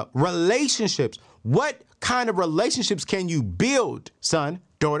so relationships, what kind of relationships can you build, son,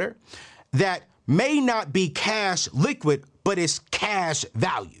 daughter, that may not be cash liquid, but is cash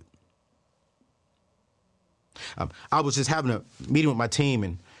value? I was just having a meeting with my team,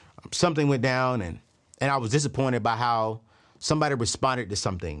 and something went down, and I was disappointed by how somebody responded to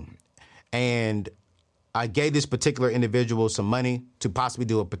something. And I gave this particular individual some money to possibly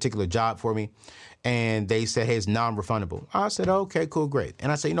do a particular job for me. And they said, hey, it's non-refundable. I said, okay, cool, great.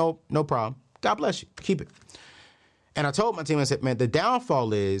 And I said, no problem. God bless you. Keep it. And I told my team, I said, man, the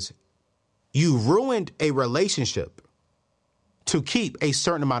downfall is you ruined a relationship to keep a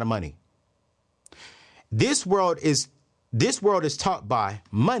certain amount of money. This world is taught by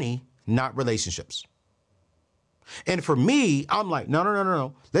money, not relationships. And for me, I'm like,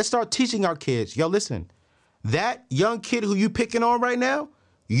 no. Let's start teaching our kids. Yo, listen, that young kid who you picking on right now,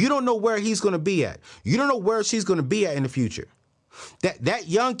 you don't know where he's going to be at. You don't know where she's going to be at in the future. That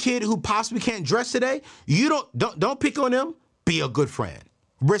young kid who possibly can't dress today, you don't pick on them. Be a good friend.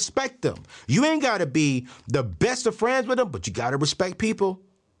 Respect them. You ain't got to be the best of friends with them, but you got to respect people.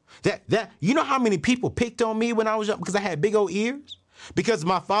 You know how many people picked on me when I was young because I had big old ears? Because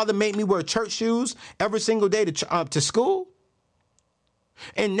my father made me wear church shoes every single day to school.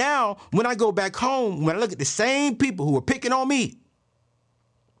 And now when I go back home, when I look at the same people who were picking on me,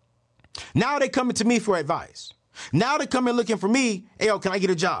 now they coming to me for advice. Now they coming looking for me. Hey, yo, can I get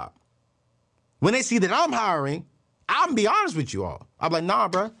a job? When they see that I'm hiring, I'm gonna be honest with you all. I'm like, nah,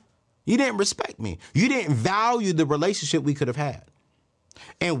 bro, you didn't respect me. You didn't value the relationship we could have had.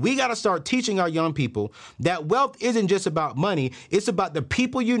 And we got to start teaching our young people that wealth isn't just about money. It's about the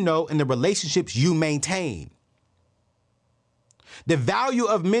people you know and the relationships you maintain. The value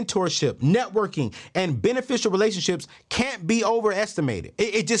of mentorship, networking, and beneficial relationships can't be overestimated.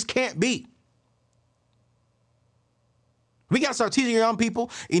 It just can't be. We got to start teaching young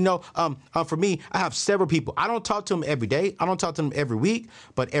people. For me, I have several people. I don't talk to them every day. I don't talk to them every week,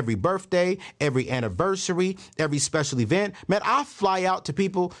 but every birthday, every anniversary, every special event, man, I fly out to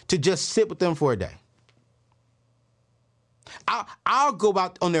people to just sit with them for a day. I'll go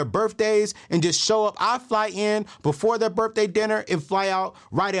out on their birthdays and just show up. I fly in before their birthday dinner and fly out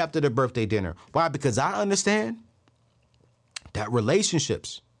right after their birthday dinner. Why? Because I understand that relationship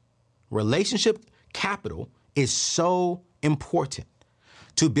capital is so important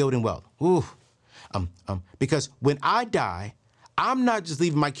to building wealth. Because when I die, I'm not just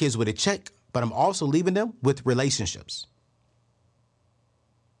leaving my kids with a check, but I'm also leaving them with relationships.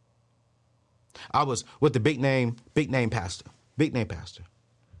 I was with the big name pastor.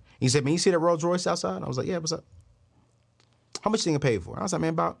 He said, man, you see that Rolls Royce outside? I was like, yeah, what's up? How much you think I paid for? I was like,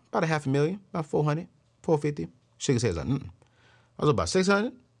 man, about $500,000, about 400, 450. Shook his head, like, I was about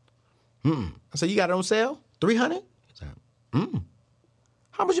 600. I said, you got it on sale? 300? He's like,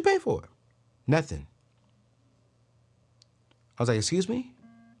 How much you pay for it? Nothing. I was like, excuse me?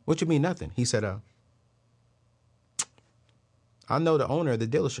 What you mean nothing? He said, I know the owner of the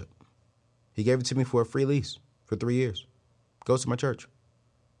dealership. He gave it to me for a free lease for 3 years. Goes to my church.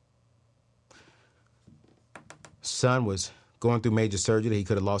 Son was going through major surgery. He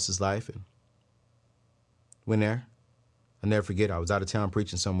could have lost his life. And went there. I'll never forget, I was out of town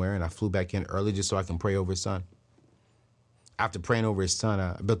preaching somewhere, and I flew back in early just so I can pray over his son. After praying over his son,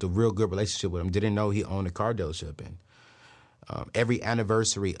 I built a real good relationship with him. Didn't know he owned a car dealership. And every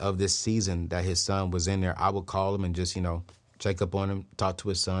anniversary of this season that his son was in there, I would call him and just, check up on him, talk to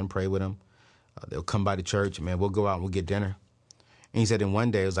his son, pray with him. They'll come by the church, and, man, we'll go out and we'll get dinner. And he said, then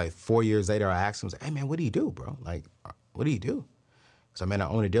one day, it was like 4 years later, I asked him, I was like, hey, man, what do you do, bro? Like, what do you do? So, man, I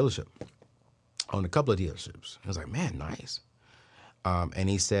own a dealership. I own a couple of dealerships. I was like, man, nice. And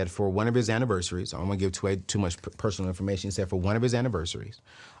he said for one of his anniversaries, I don't want to give too much personal information. He said for one of his anniversaries,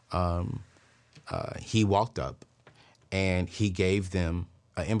 he walked up and he gave them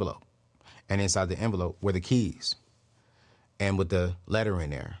an envelope. And inside the envelope were the keys. And with the letter in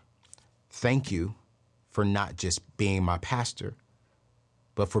there, thank you for not just being my pastor,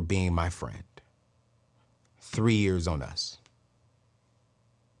 but for being my friend. 3 years on us.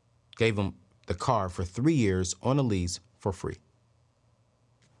 Gave him the car for 3 years on a lease for free.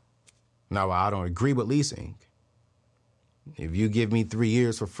 Now, I don't agree with leasing. If you give me 3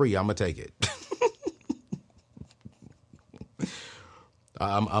 years for free, I'm going to take it.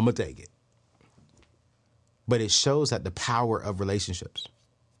 I'm going to take it. But it shows that the power of relationships.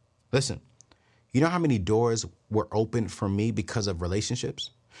 Listen, you know how many doors were opened for me because of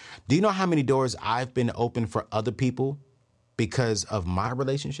relationships? Do you know how many doors I've been open for other people because of my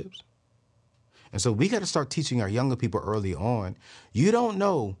relationships? And so we got to start teaching our younger people early on. You don't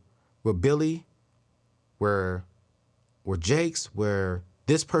know where Billy, where Jake's, where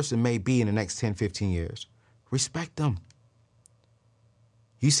this person may be in the next 10, 15 years. Respect them.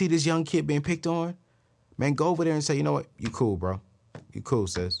 You see this young kid being picked on? Man, go over there and say, you know what? You cool, bro. You cool,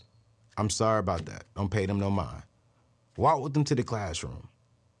 sis. I'm sorry about that. Don't pay them no mind. Walk with them to the classroom.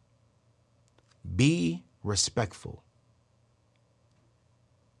 Be respectful.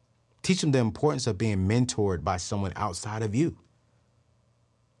 Teach them the importance of being mentored by someone outside of you.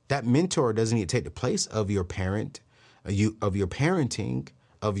 That mentor doesn't need to take the place of your parent, of your parenting,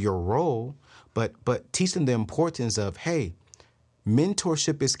 of your role, but teach them the importance of, hey,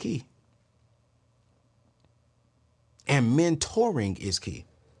 mentorship is key. And mentoring is key.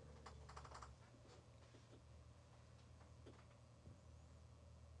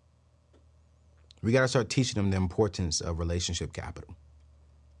 We got to start teaching them the importance of relationship capital.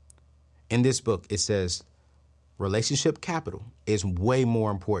 In this book, it says relationship capital is way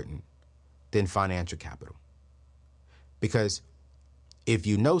more important than financial capital. Because if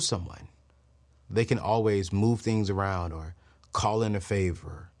you know someone, they can always move things around or call in a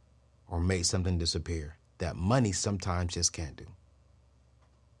favor or make something disappear that money sometimes just can't do.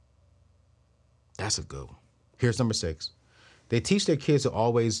 That's a good one. Here's number 6. They teach their kids to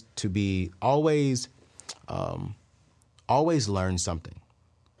always learn something.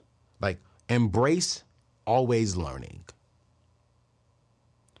 Like, embrace always learning.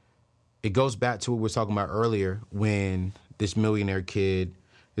 It goes back to what we were talking about earlier when this millionaire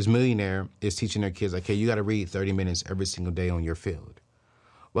is teaching their kids, like, hey, you got to read 30 minutes every single day on your field.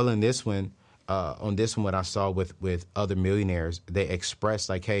 Well, on this one, what I saw with other millionaires, they expressed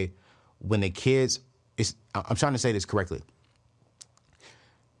like, hey, when the kids, I'm trying to say this correctly.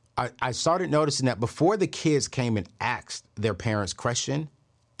 I started noticing that before the kids came and asked their parents question,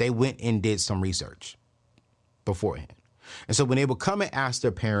 they went and did some research beforehand. And so when they would come and ask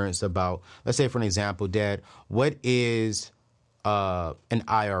their parents about, let's say, for an example, Dad, what is an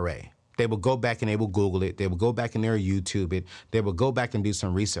IRA? They will go back and they will Google it. They will go back and they'll YouTube it. They will go back and do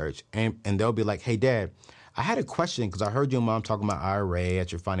some research. And they'll be like, hey, Dad, I had a question because I heard your mom talking about IRA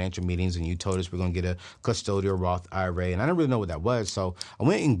at your financial meetings and you told us we're going to get a custodial Roth IRA. And I didn't really know what that was. So I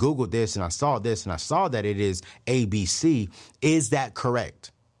went and Googled this and I saw this and I saw that it is ABC. Is that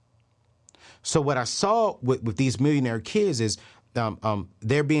correct? So what I saw with these millionaire kids is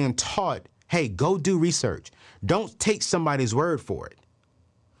they're being taught, hey, go do research. Don't take somebody's word for it.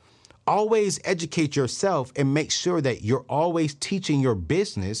 Always educate yourself and make sure that you're always teaching your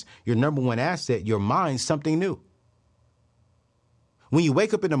business, your number one asset, your mind, something new. When you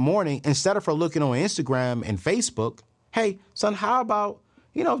wake up in the morning, instead of looking on Instagram and Facebook, hey, son, how about,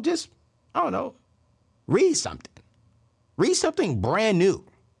 just, read something. Read something brand new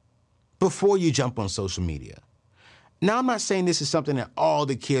before you jump on social media. Now, I'm not saying this is something that all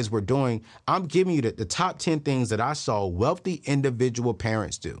the kids were doing. I'm giving you the top 10 things that I saw wealthy individual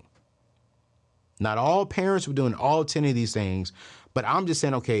parents do. Not all parents were doing all 10 of these things, but I'm just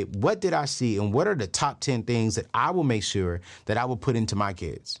saying, okay, what did I see and what are the top 10 things that I will make sure that I will put into my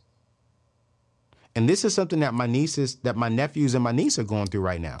kids? And this is something that my nephews and my niece are going through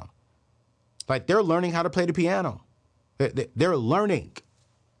right now. Like, they're learning how to play the piano. They're learning.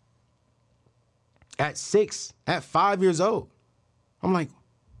 At 6, at 5 years old. I'm like,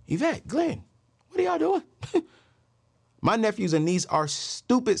 Yvette, Glenn, what are y'all doing? My nephews and niece are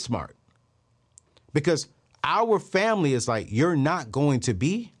stupid smart. Because our family is like, you're not going to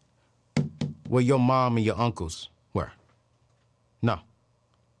be where your mom and your uncles were. No.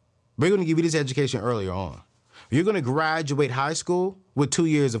 We're going to give you this education earlier on. You're going to graduate high school with 2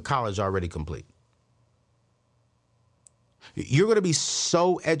 years of college already complete. You're going to be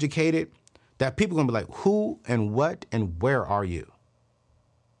so educated that people are going to be like, who and what and where are you?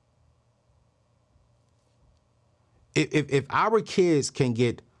 If our kids can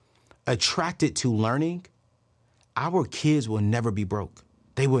get attracted to learning, our kids will never be broke.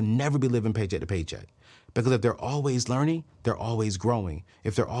 They will never be living paycheck to paycheck. Because if they're always learning, they're always growing.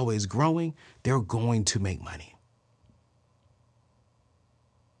 If they're always growing, they're going to make money.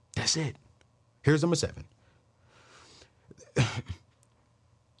 That's it. Here's number 7.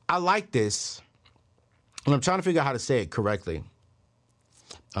 I like this, and I'm trying to figure out how to say it correctly.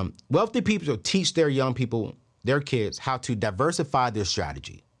 Wealthy people teach their young people, their kids, how to diversify their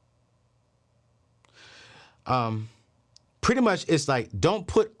strategy. Pretty much it's like, don't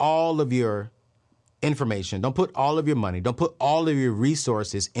put all of your information, don't put all of your money, don't put all of your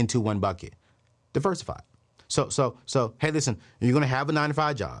resources into one bucket. Diversify. So hey, listen, you're going to have a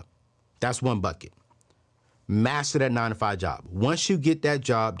 9-to-5 job. That's one bucket. master that 9-to-5 job. Once you get that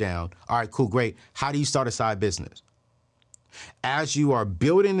job down, all right, cool, great. How do you start a side business? As you are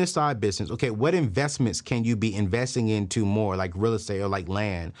building this side business, okay, what investments can you be investing into more, like real estate or like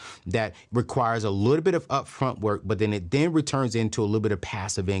land, that requires a little bit of upfront work, but then it then returns into a little bit of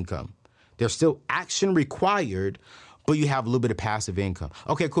passive income? There's still action required, but you have a little bit of passive income.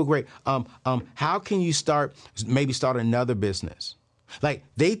 Okay, cool, great. How can you start another business? Like,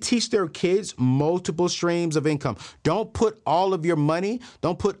 they teach their kids multiple streams of income. Don't put all of your money,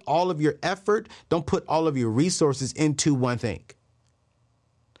 don't put all of your effort, don't put all of your resources into one thing.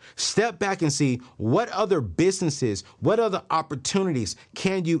 Step back and see what other businesses, what other opportunities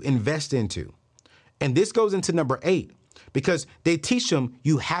can you invest into? And this goes into number 8, because they teach them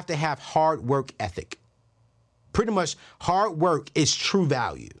you have to have hard work ethic. Pretty much hard work is true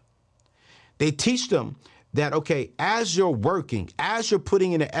value. They teach them that, okay, as you're working, as you're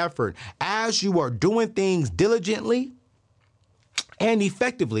putting in the effort, as you are doing things diligently and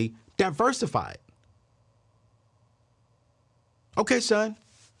effectively, diversify it. Okay, son,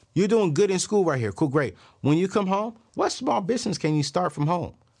 you're doing good in school right here. Cool, great. When you come home, what small business can you start from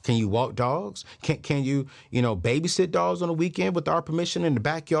home? Can you walk dogs? Can you babysit dogs on the weekend with our permission in the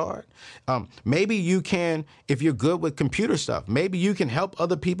backyard? Maybe you can, if you're good with computer stuff, maybe you can help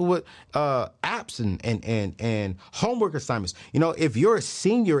other people with apps and homework assignments. If you're a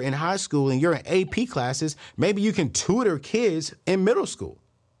senior in high school and you're in AP classes, maybe you can tutor kids in middle school.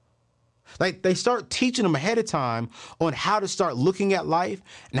 Like, they start teaching them ahead of time on how to start looking at life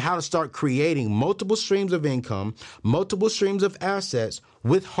and how to start creating multiple streams of income, multiple streams of assets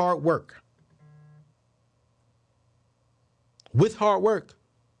with hard work. With hard work.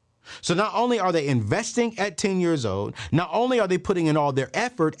 So not only are they investing at 10 years old, not only are they putting in all their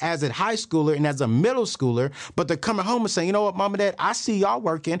effort as a high schooler and as a middle schooler, but they're coming home and saying, you know what, mom and dad, I see y'all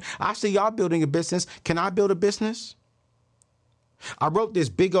working. I see y'all building a business. Can I build a business? I wrote this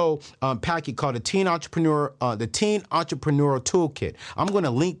big old packet called the Teen Entrepreneur Toolkit. I'm going to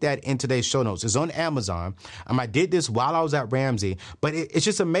link that in today's show notes. It's on Amazon. I did this while I was at Ramsey, but it's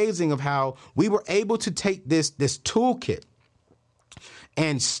just amazing of how we were able to take this toolkit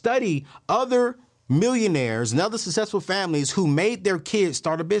and study other millionaires and other successful families who made their kids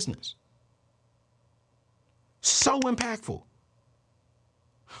start a business. So impactful.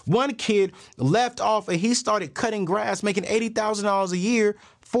 One kid left off and he started cutting grass, making $80,000 a year,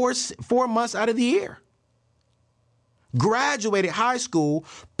 4 months out of the year. Graduated high school,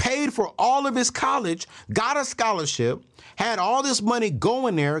 paid for all of his college, got a scholarship, had all this money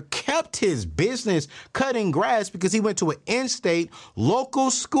going there, kept his business cutting grass because he went to an in-state local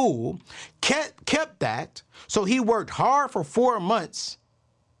school, kept that. So he worked hard for 4 months,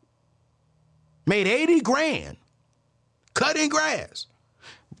 made 80 grand cutting grass.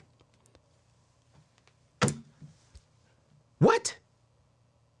 What?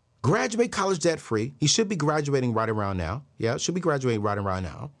 Graduate college debt free. He should be graduating right around now. Yeah, should be graduating right around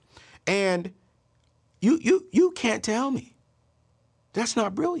now. And you can't tell me that's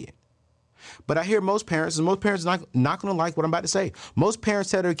not brilliant. But I hear most parents, and most parents are not going to like what I'm about to say. Most parents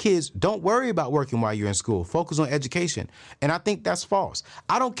tell their kids, don't worry about working while you're in school. Focus on education. And I think that's false.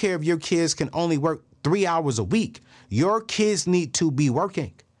 I don't care if your kids can only work 3 hours a week. Your kids need to be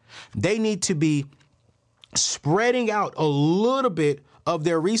working. They need to be spreading out a little bit of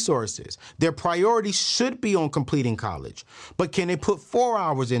their resources. Their priority should be on completing college. But can they put 4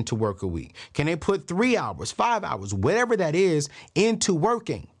 hours into work a week? Can they put 3 hours, 5 hours, whatever that is, into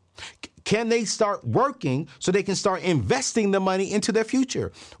working? Can they start working so they can start investing the money into their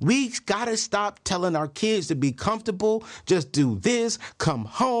future? We got to stop telling our kids to be comfortable, just do this, come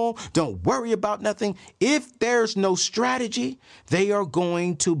home, don't worry about nothing. If there's no strategy, they are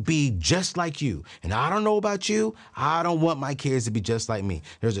going to be just like you. And I don't know about you. I don't want my kids to be just like me.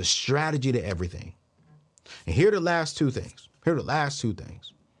 There's a strategy to everything. And here are the last two things.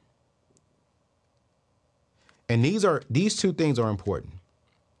 And these two things are important.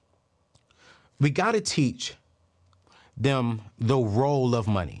 We got to teach them the role of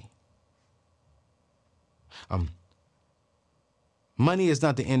money. Money is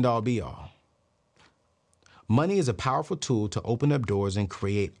not the end all be all. Money is a powerful tool to open up doors and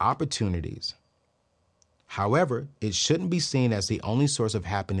create opportunities. However, it shouldn't be seen as the only source of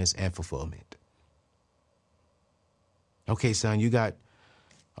happiness and fulfillment. Okay, son, you got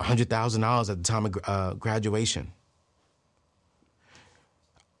 $100,000 at the time of graduation.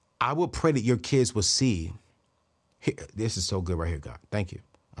 I will pray that your kids will see. This is so good right here, God. Thank you.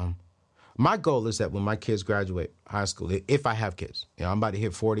 My goal is that when my kids graduate high school, if I have kids, I'm about to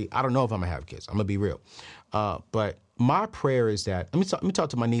hit 40. I don't know if I'm going to have kids. I'm going to be real. But my prayer is that, let me talk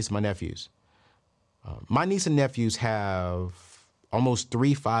to my niece and my nephews. My niece and nephews have almost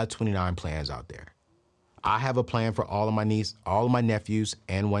 3 529 plans out there. I have a plan for all of my nephews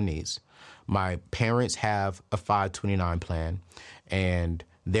and one niece. My parents have a 529 plan, and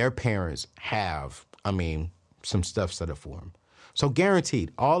their parents have, some stuff set up for them. So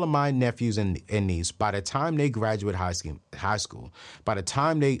guaranteed, all of my nephews and niece, by the time they graduate high school, by the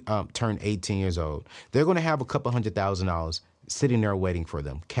time they turn 18 years old, they're going to have a couple $100,000 sitting there waiting for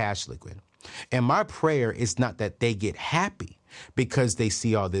them, cash liquid. And my prayer is not that they get happy because they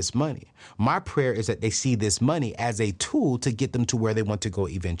see all this money. My prayer is that they see this money as a tool to get them to where they want to go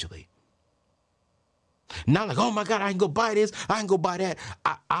eventually. Not like, oh my God, I can go buy this, I can go buy that.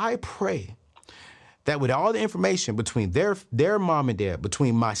 I pray that with all the information between their mom and dad,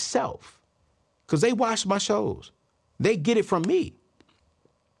 between myself, because they watch my shows, they get it from me.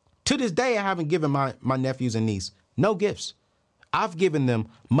 To this day, I haven't given my nephews and niece no gifts. I've given them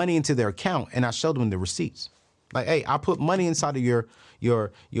money into their account, and I showed them the receipts. Like, hey, I put money inside of your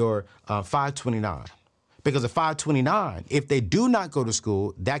 529. Because a 529, if they do not go to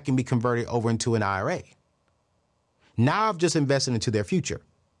school, that can be converted over into an IRA. Now I've just invested into their future.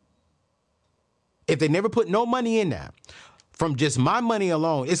 If they never put no money in that, from just my money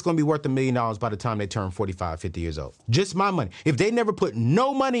alone, it's going to be worth $1 million by the time they turn 45, 50 years old. Just my money. If they never put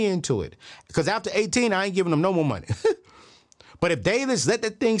no money into it, because after 18, I ain't giving them no more money. But if they just let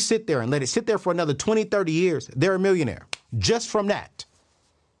that thing sit there and let it sit there for another 20, 30 years, they're a millionaire just from that.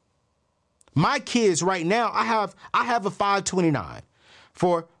 My kids right now, I have a 529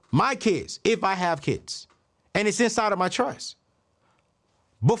 for my kids, if I have kids, and it's inside of my trust.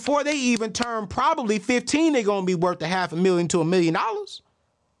 Before they even turn probably 15, they're going to be worth $500,000 to $1 million.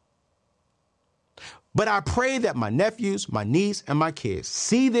 But I pray that my nephews, my niece, and my kids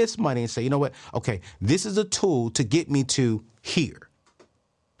see this money and say, you know what? Okay, this is a tool to get me to here.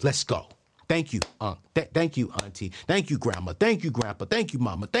 Let's go. Thank you, thank you, Auntie. Thank you, Grandma. Thank you, Grandpa. Thank you,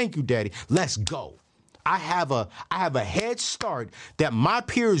 Mama. Thank you, Daddy. Let's go. I have a head start that my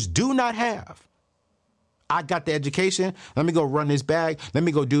peers do not have. I got the education. Let me go run this bag. Let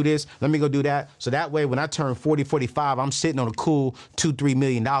me go do this. Let me go do that. So that way, when I turn 40, 45, I'm sitting on a cool $2-3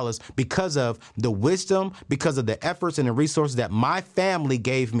 million because of the wisdom, because of the efforts and the resources that my family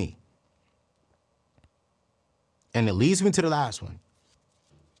gave me. And it leads me to the last one.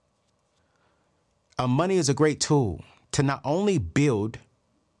 Money is a great tool to not only build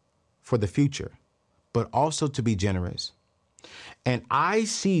for the future, but also to be generous. And I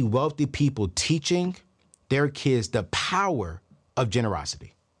see wealthy people teaching their kids the power of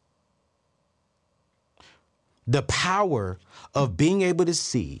generosity. The power of being able to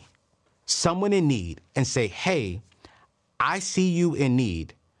see someone in need and say, hey, I see you in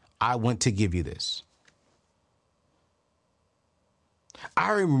need. I want to give you this.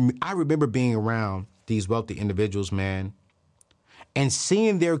 I remember being around these wealthy individuals, man, and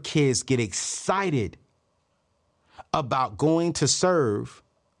seeing their kids get excited about going to serve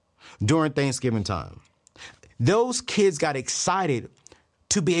during Thanksgiving time. Those kids got excited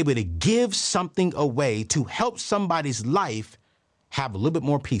to be able to give something away to help somebody's life have a little bit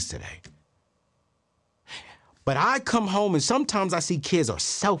more peace today. But I come home and sometimes I see kids are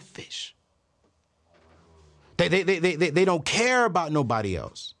selfish. They don't care about nobody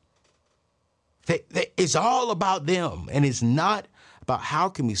else. It's all about them, and it's not about how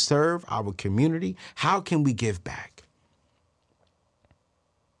can we serve our community, how can we give back.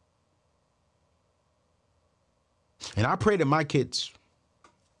 And I pray that my kids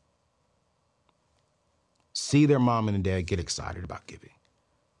see their mom and dad get excited about giving.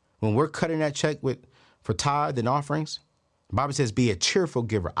 When we're cutting that check for tithe and offerings, the Bible says be a cheerful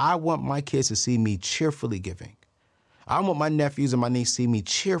giver. I want my kids to see me cheerfully giving. I want my nephews and my niece to see me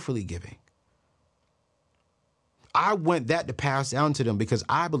cheerfully giving. I want that to pass down to them because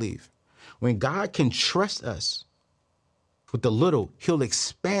I believe when God can trust us with the little, he'll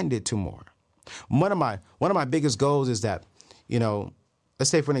expand it to more. One of my biggest goals is that, let's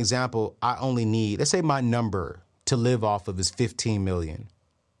say for an example, I only need, let's say my number to live off of is 15 million.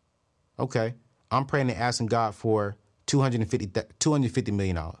 Okay. I'm praying and asking God for $250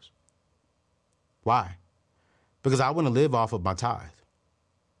 million. Why? Because I want to live off of my tithe.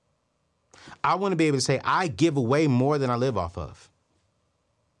 I want to be able to say I give away more than I live off of.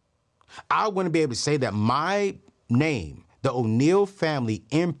 I want to be able to say that my name, the O'Neill family,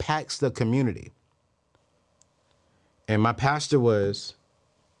 impacts the community. And my pastor was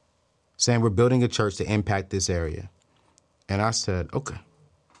saying we're building a church to impact this area. And I said, okay,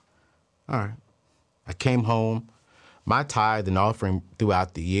 all right. I came home. My tithe and offering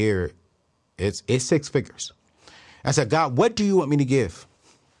throughout the year, it's 6 figures. I said, God, what do you want me to give?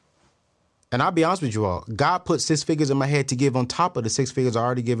 And I'll be honest with you all, God put 6 figures in my head to give on top of the 6 figures I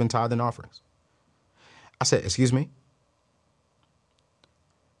already given tithe and offerings. I said, excuse me?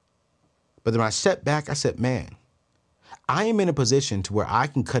 But then when I stepped back, I said, man, I am in a position to where I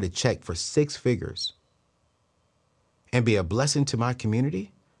can cut a check for 6 figures and be a blessing to my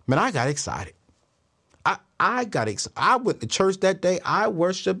community. Man, I got excited. I got excited. I went to church that day. I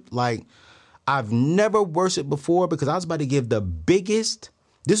worshiped like I've never worshiped before because I was about to give this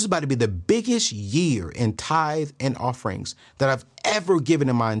is about to be the biggest year in tithe and offerings that I've ever given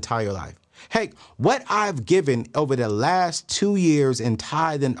in my entire life. Heck, what I've given over the last 2 years in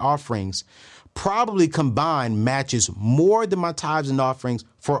tithe and offerings probably combined matches more than my tithes and offerings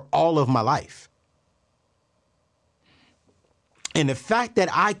for all of my life. And the fact that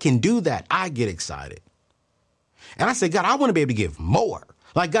I can do that, I get excited. And I said, God, I want to be able to give more.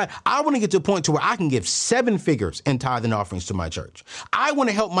 Like, God, I want to get to a point to where I can give 7 figures in tithe and offerings to my church. I want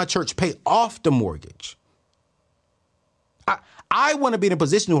to help my church pay off the mortgage. I want to be in a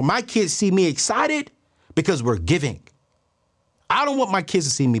position where my kids see me excited because we're giving. I don't want my kids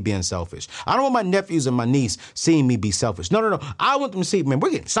to see me being selfish. I don't want my nephews and my niece seeing me be selfish. No. I want them to see, man, we're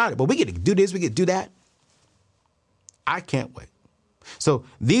getting excited, but we get to do this, we get to do that. I can't wait. So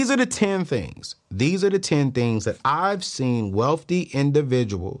these are the 10 things. These are the 10 things that I've seen wealthy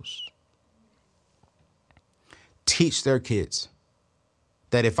individuals teach their kids.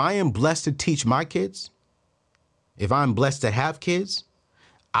 That if I am blessed to teach my kids, if I'm blessed to have kids,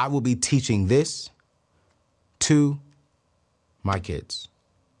 I will be teaching this to my kids.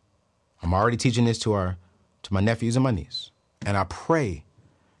 I'm already teaching this to my nephews and my niece. And I pray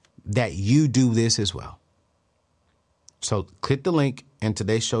that you do this as well. So click the link in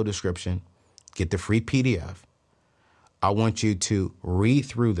today's show description, get the free PDF. I want you to read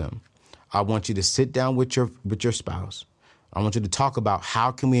through them. I want you to sit down with your spouse. I want you to talk about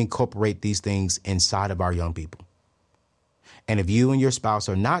how can we incorporate these things inside of our young people. And if you and your spouse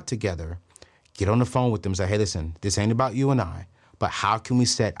are not together, get on the phone with them and say, hey, listen, this ain't about you and I, but how can we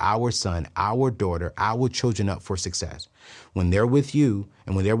set our son, our daughter, our children up for success? When they're with you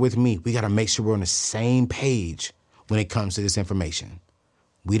and when they're with me, we got to make sure we're on the same page when it comes to this information.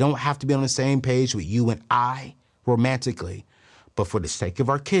 We don't have to be on the same page with you and I romantically, but for the sake of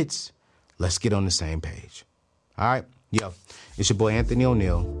our kids, let's get on the same page. All right? Yo, it's your boy Anthony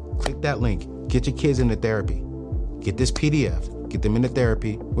O'Neal. Click that link. Get your kids into therapy. Get this PDF. Get them into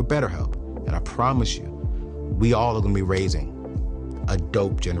therapy with BetterHelp. And I promise you, we all are going to be raising a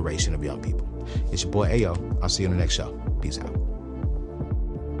dope generation of young people. It's your boy Ayo. I'll see you on the next show. Peace out.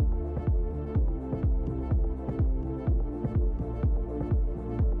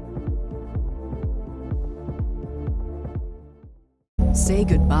 Say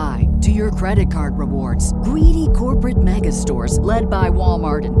goodbye to your credit card rewards. Greedy corporate mega stores, led by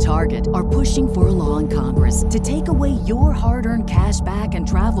Walmart and Target, are pushing for a law in Congress to take away your hard-earned cash back and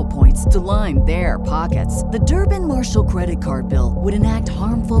travel points to line their pockets. The Durbin-Marshall credit card bill would enact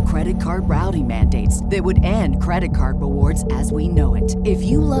harmful credit card routing mandates that would end credit card rewards as we know it. If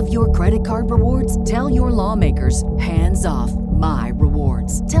you love your credit card rewards, tell your lawmakers, hands off my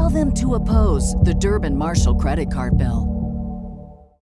rewards. Tell them to oppose the Durbin-Marshall credit card bill.